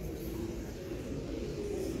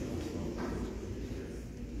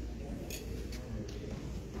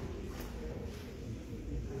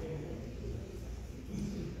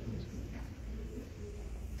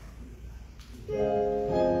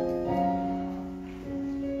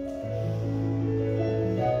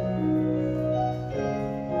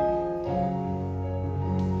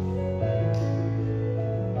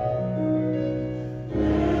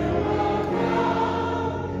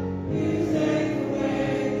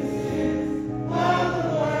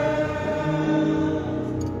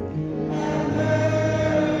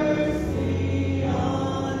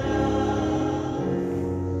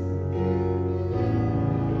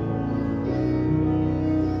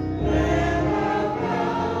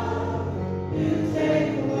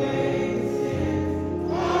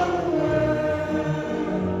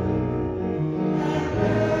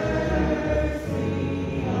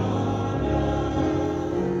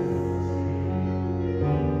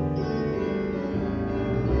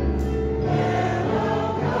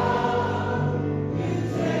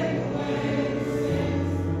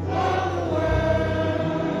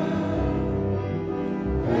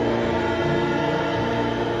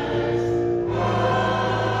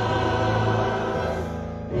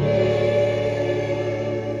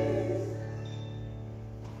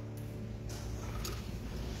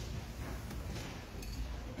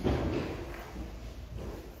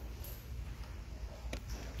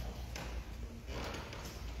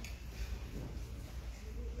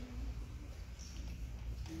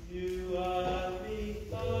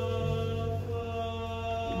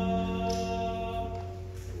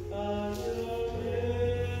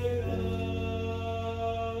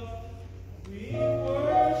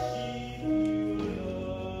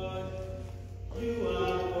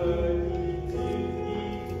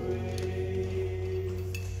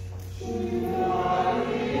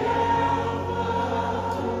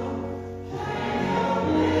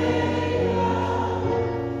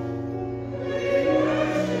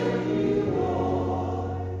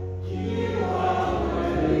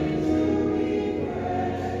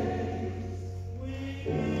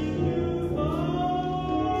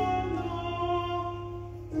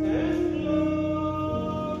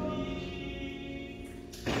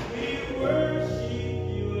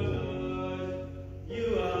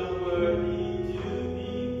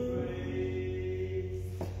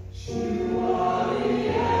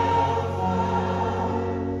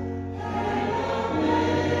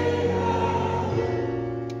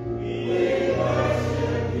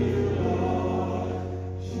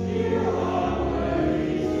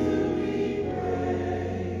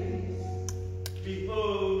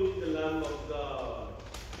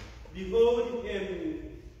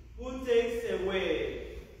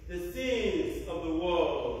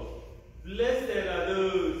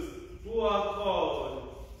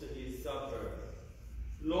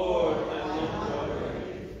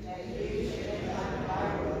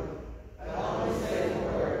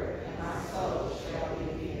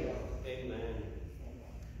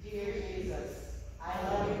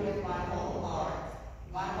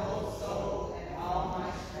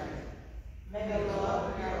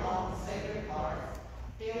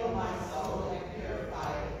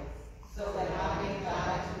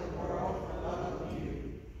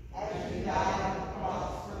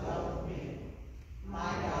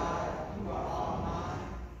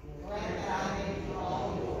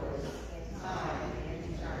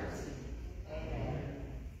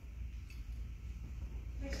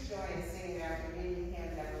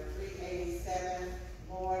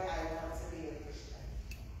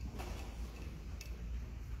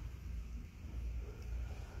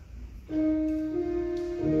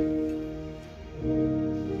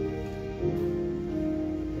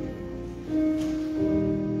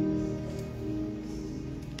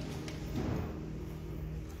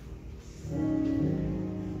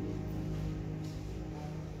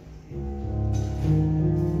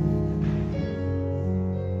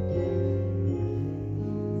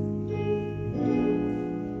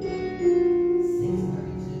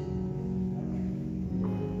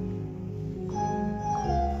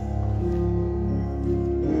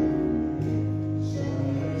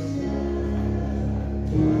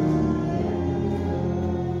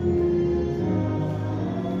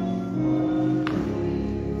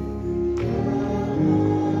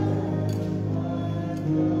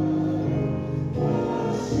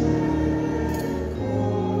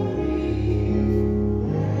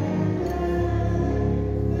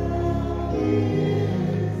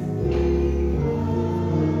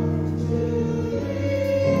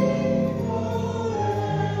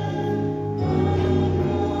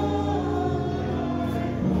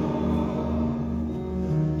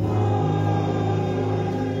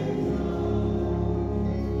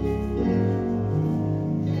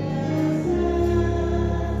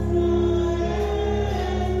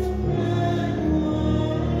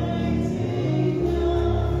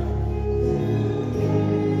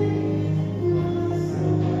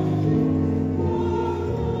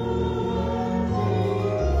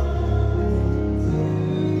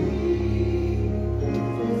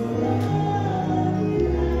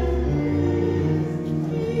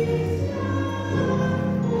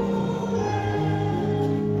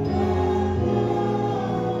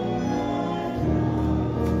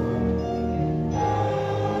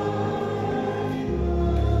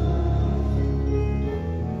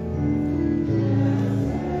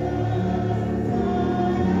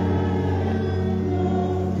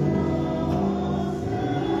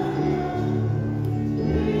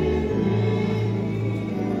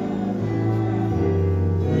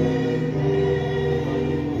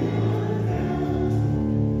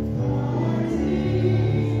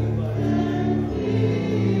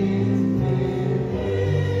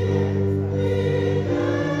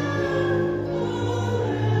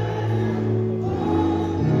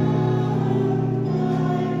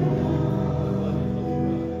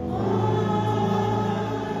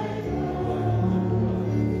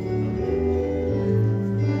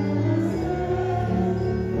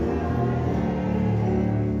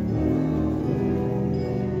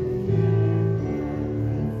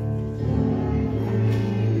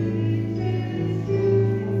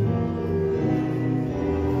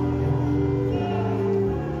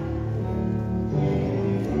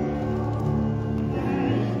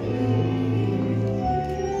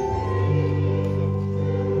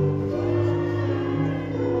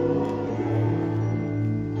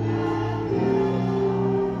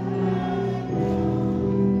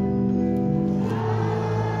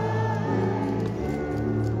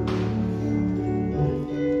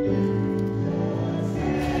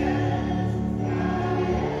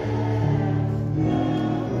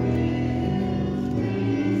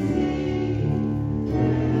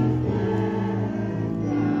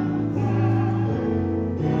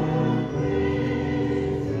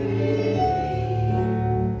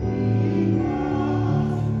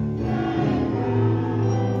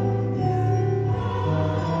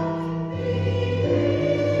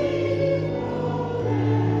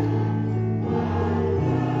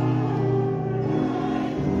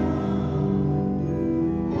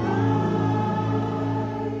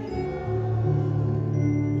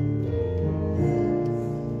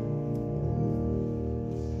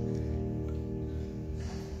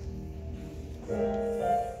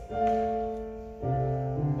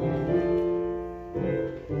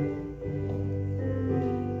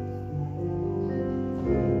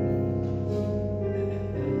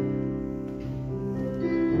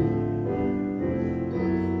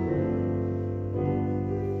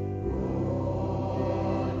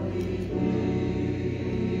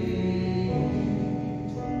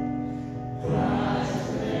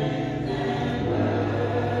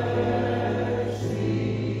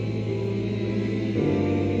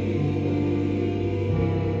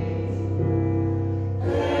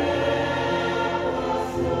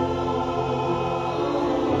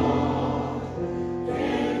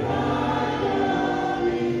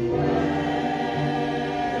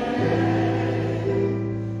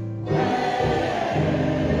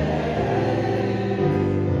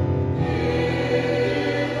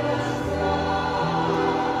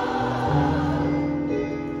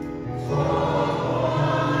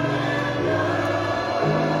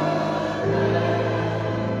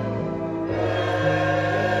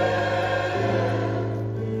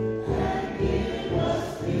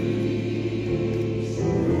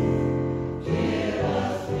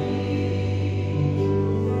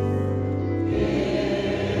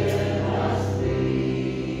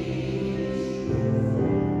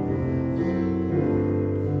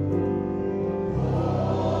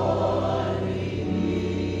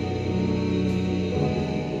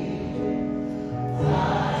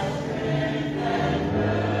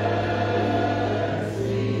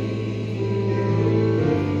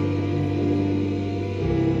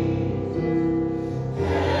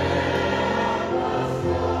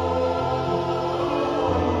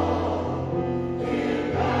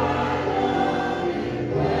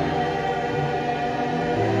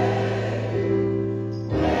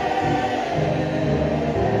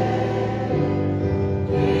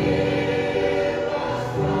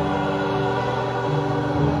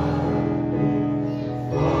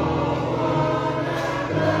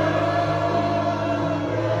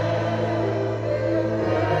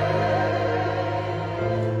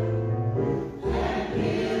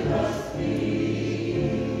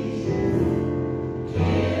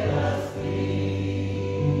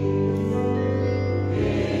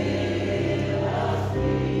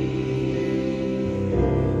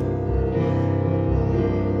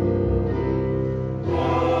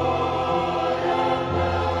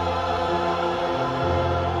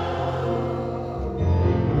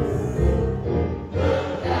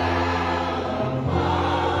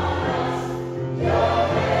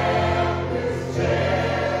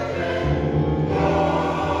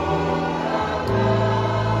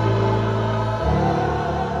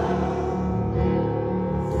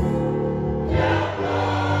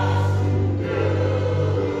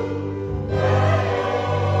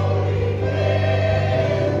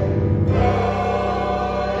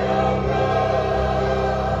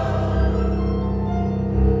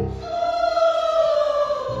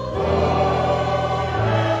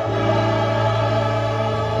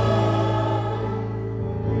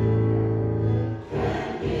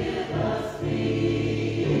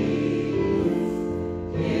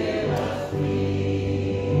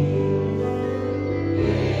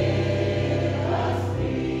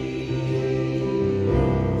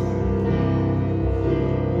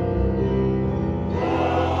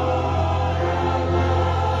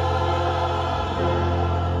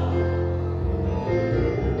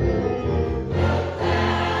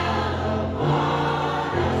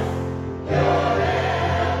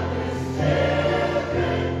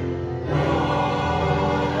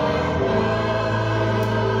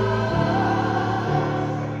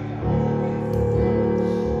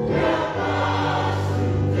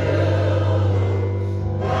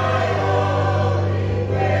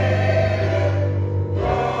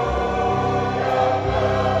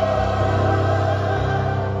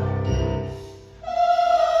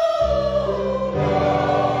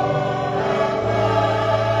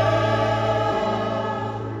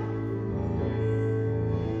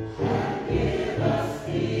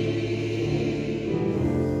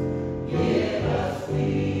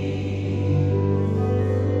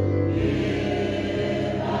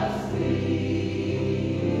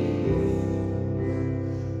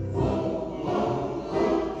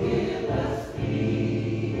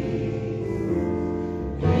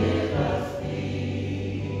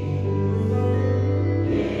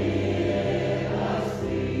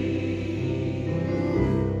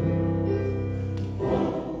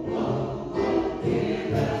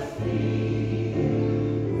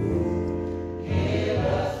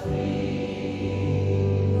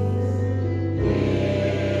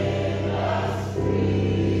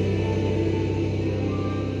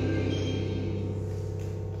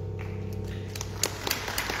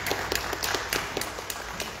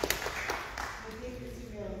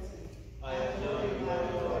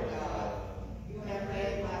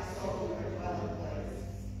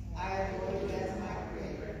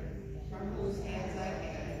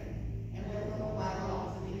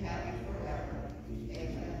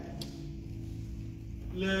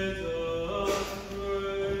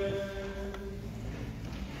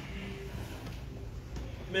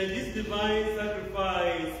 may this divine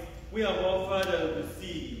sacrifice we have offered and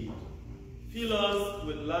received fill us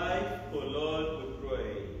with life, O Lord, we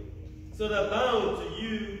pray, so that bound to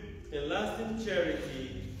you in lasting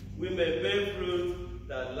charity, we may bear fruit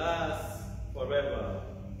that lasts forever,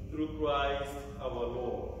 through Christ our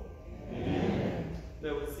Lord. Amen.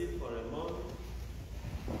 May we sit for a moment.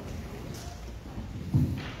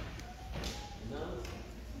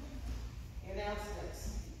 Announcements.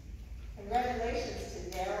 Congratulations to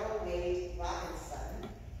Darrell Wade Robinson,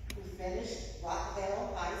 who finished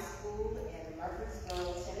Rockville High School in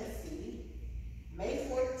Murfreesboro, Tennessee, May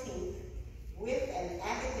 14th, with an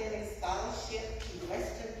academic scholarship to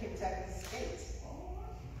Western Kentucky State.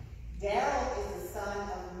 Darrell is the son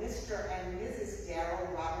of Mr. and Mrs. Darrell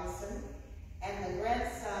Robinson and the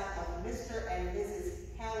grandson of Mr. and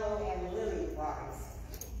Mrs. Hallow and Lily Robinson.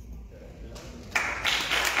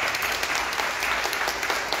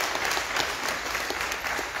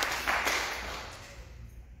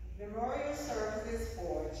 Memorial services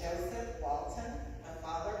for Joseph Walton, the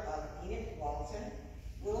father of Enid Walton,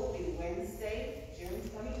 will be Wednesday, June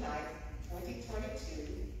 29th, 2022,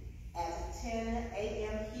 at 10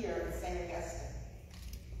 a.m. here in St. Augustine.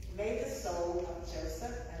 May the soul of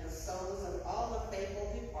Joseph and the souls of all the faithful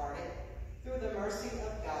departed, through the mercy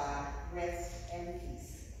of God, rest in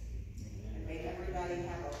peace. And may everybody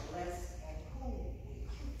have a blessed and cool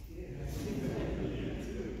week.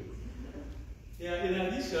 Yeah, in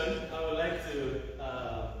addition, I would like to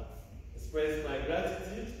express my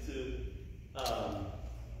gratitude to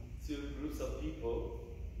two groups of people.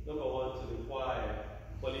 Number one, to the choir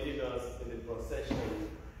for leading us in the procession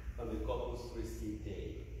on the Corpus Christi Day.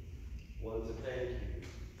 I want to thank you.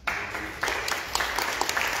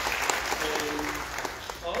 And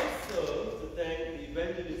also to thank the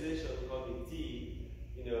evangelization committee,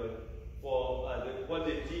 for what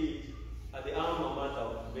they did at the alma mater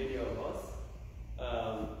of many of us.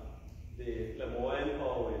 The Claiborne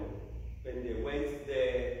Owen, when they went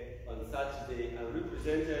there on Saturday and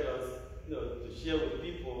represented us, to share with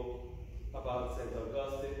people about St.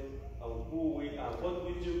 Augustine and who we are, what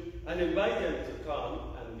we do, and invite them to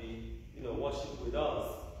come and be, worship with us.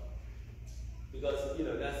 Because,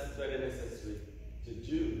 that's very necessary to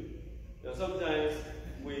do. Sometimes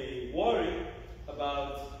we worry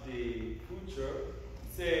about the future,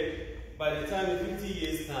 say, by the time in 50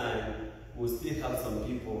 years' time, we'll still have some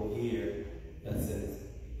people here at St.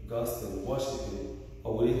 Augustine worshiping,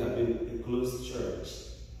 or will it have been a closed church?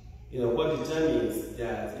 What determines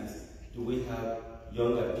that is, do we have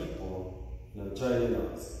younger people joining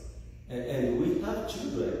us? And we have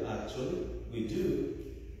children, actually, we do.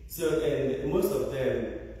 So, and most of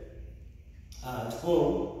them are at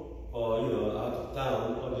home, or out of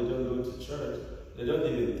town, or they don't go to church. They don't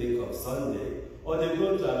even think of Sunday, or they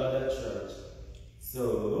go to another church.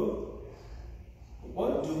 So,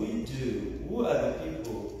 what do we do? Who are the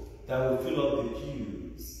people that will fill up the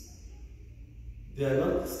pews? They are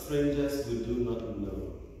not strangers we do not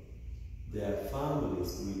know. They are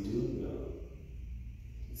families we do know.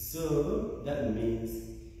 So that means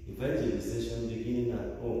evangelization beginning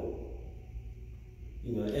at home.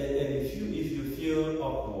 And if you feel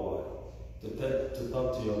awkward to talk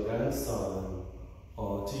to your grandson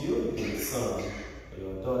or to your son or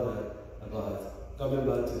your daughter about coming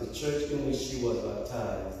back to the church in which she was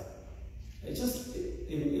baptized,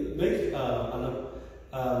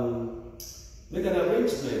 make an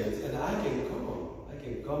arrangement, and I can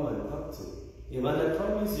come and talk to him. And I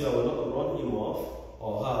promise you, I will not run him off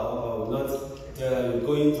or her. I will not tell you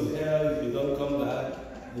going to hell if you don't come back.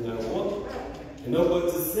 I know what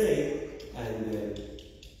to say, and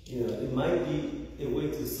it might be a way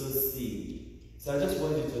to sow seed. So I just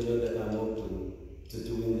want you to know that I'm open to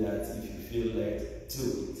doing that if you feel led to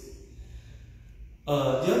it. The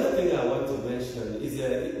other thing I want to mention is a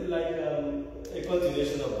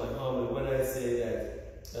continuation of my homily when I say that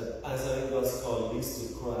answering God's call leads to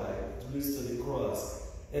Christ, leads to the cross.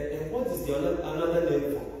 And what is another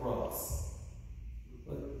name for cross?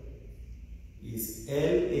 What is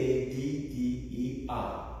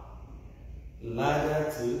Ladder. Ladder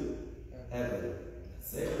to heaven.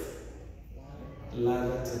 That's it.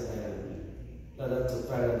 Ladder to heaven. Ladder to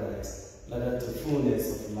paradise. Ladder to fullness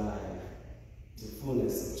of life. To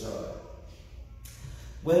fullness of joy.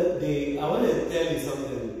 Well, I want to tell you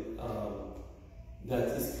something that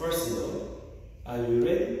is personal. Are you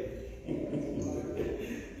ready?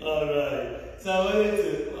 All right. So I wanted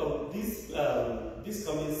to, this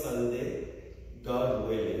coming Sunday, God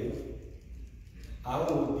willing, I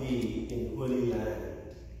will be in Holy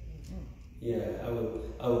Land. Yeah,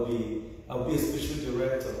 I'll be a special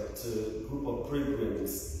director to a group of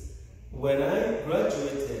pilgrims When I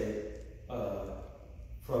graduated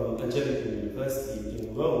from Angelican University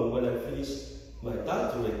in Rome, when I finished my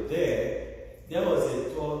doctorate there was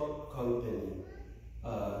a tour company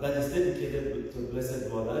that is dedicated to Blessed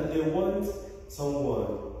Mother, and they want someone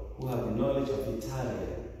who have the knowledge of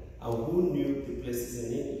Italian and who knew the places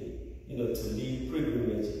in Italy, to lead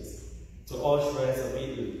pilgrimages to all shrines of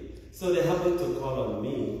Italy. So they happened to call on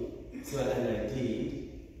me, and I did,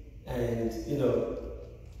 and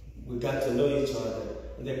we got to know each other.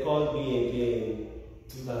 And they called me again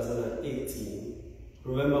 2018.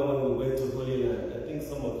 Remember when we went to Holy Land? I think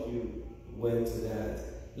some of you went to that.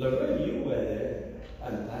 Reverend, you were there.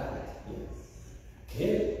 I'm back. Yes.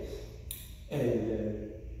 Okay.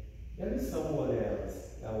 And there is someone else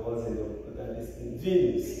that was in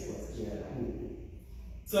Venus. Yeah.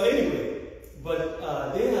 So anyway, but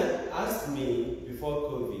they had asked me before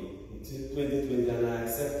COVID in 2020, and I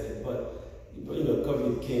accepted. But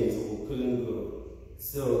COVID came, so we couldn't go.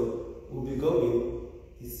 So we'll be going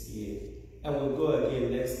this year, and we'll go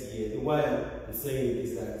again next year. Why I'm saying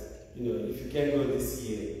is that if you can't go this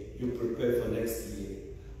year, you prepare for next year.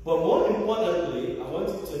 But more importantly, I want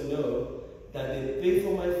you to know that they pay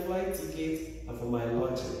for my flight ticket and for my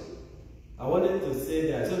lodging. I wanted to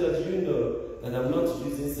say that so that you know that I'm not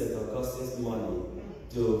using St. Augustine's money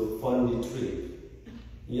to fund the trip.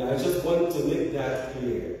 Yeah, I just want to make that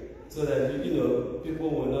clear so that people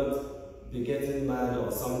will not be getting mad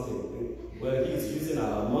or something. Well, he's using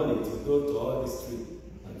our money to go to all this trip.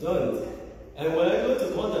 I don't. And when I go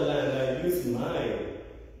to Motherland, I use mine.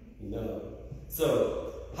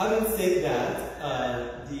 So, having said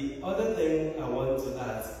that, the other thing I want to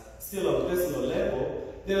ask, still on personal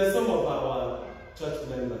level, there are some of our church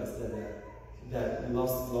members that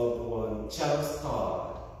lost loved one. Charles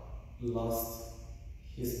Todd lost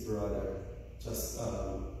his brother just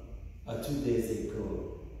 2 days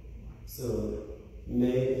ago. So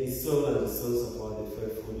may his soul and the souls of all the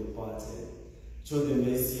faithful departed, through the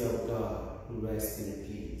mercy of God, rest in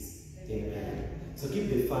peace. Amen. So keep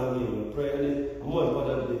the family in your prayer, and more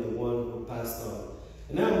importantly, the one who passed on.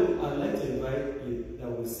 And now I'd like to invite you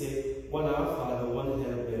that we say one Our Father, one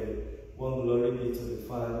Hail Mary, one Glory be to the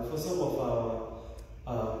Father. For some of our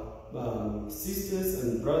sisters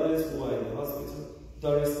and brothers who are in the hospital,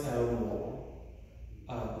 Doris Elmore,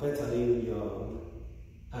 Bethany Young,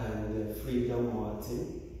 and Freedom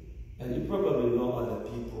Martin. And you probably know other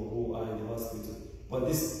people who are in the hospital. But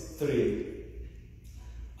these three: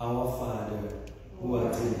 Our Father, who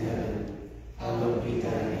art in heaven, hallowed be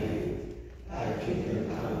thy name. Thy kingdom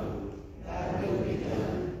come, thy will be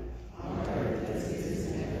done, on earth as it is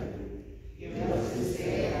in heaven. Give us this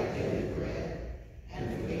day our daily bread, and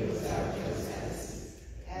forgive us our trespasses,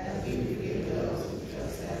 as we forgive those who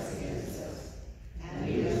trespass against us. And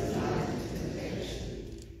lead us not into temptation,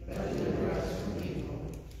 but deliver us from evil.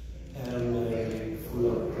 Hail Mary, full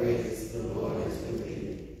of grace, the Lord is with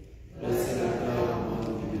thee. Blessed art thou among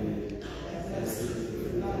women, blessed is the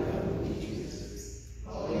fruit of thy womb, Jesus.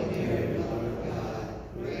 Holy Mary, Mother of God,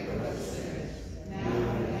 pray for us sinners, now and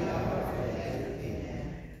at the hour of our death. Amen.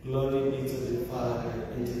 Glory be to the Father,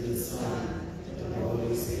 and to the Son, and to the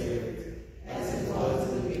Holy Spirit, as it was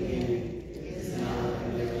in the beginning, is now,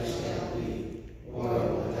 and ever shall be,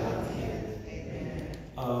 world without end. Amen.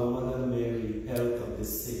 Our Mother Mary, help of the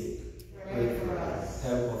sick, pray for us.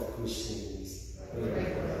 Help of Christians, pray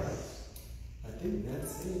for us. I think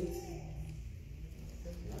that's it.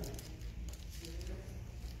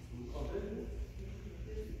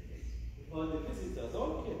 For the visitors,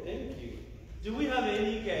 okay, thank you. Do we have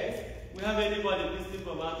any guests? We have anybody visiting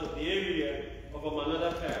from out of the area or from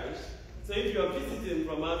another parish? So if you're visiting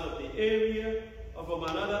from out of the area or from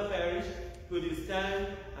another parish, could you stand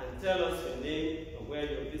and tell us your name and where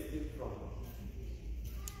you're visiting from?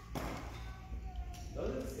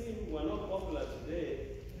 Doesn't seem we're not popular today.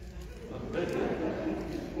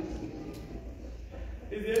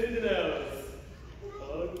 Is there anything else?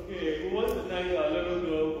 Okay, we want to thank our little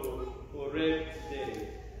girl who read today.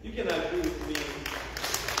 You can agree with me.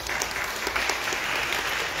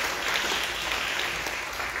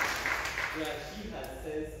 That she has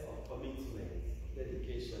sense of commitment,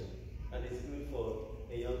 dedication, and it's good for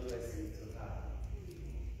a young person to have.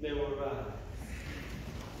 May we rise.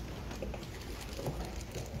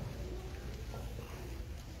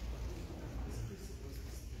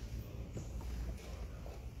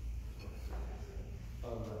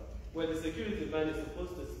 Well, the security man is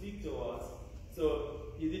supposed to speak to us, so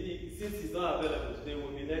since he's not available today, it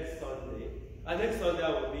will be next Sunday. And next Sunday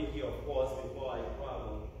I will be here, of course, before I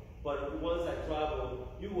travel. But once I travel,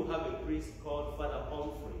 you will have a priest called Father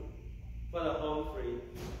Humphrey. Father Humphrey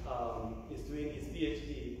is doing his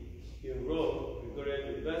PhD in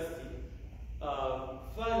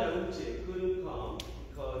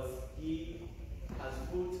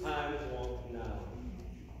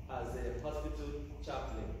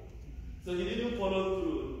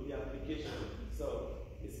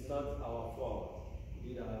not our fault.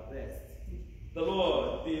 We did our best. The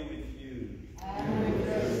Lord be with you. And with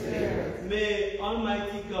your spirit. May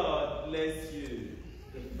Almighty God bless you,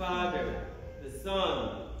 the Father, the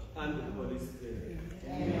Son, and the Holy Spirit.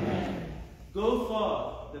 Amen. Go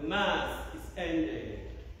forth. The Mass is ended.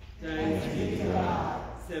 Thanks be to God.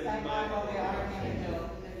 Saint Michael the Archangel,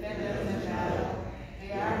 defend us in battle.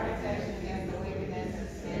 May our protection against the wickedness and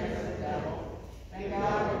snares of the devil. May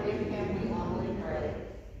God rebuke him, we humbly pray.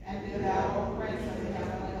 And do thou, O Prince of the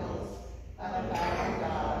heavenly host, by the power of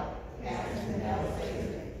God, cast into hell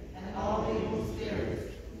Satan and all the evil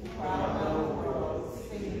spirits who prowl about the world,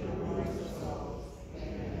 seeking the ruin of souls.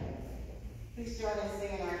 Amen. Please join us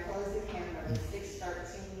singing our closing hymn number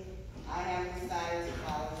 613, I Have Decided to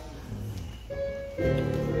Follow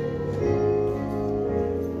Jesus.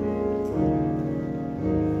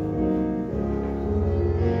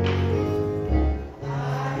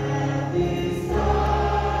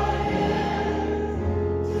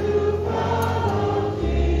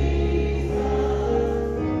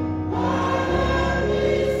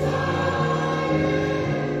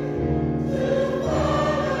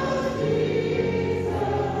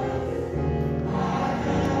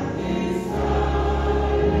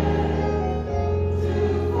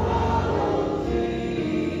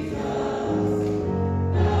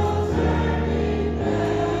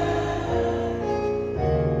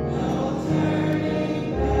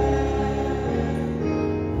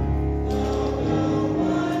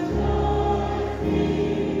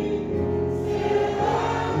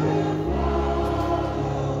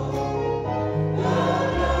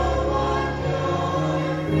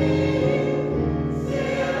 Free.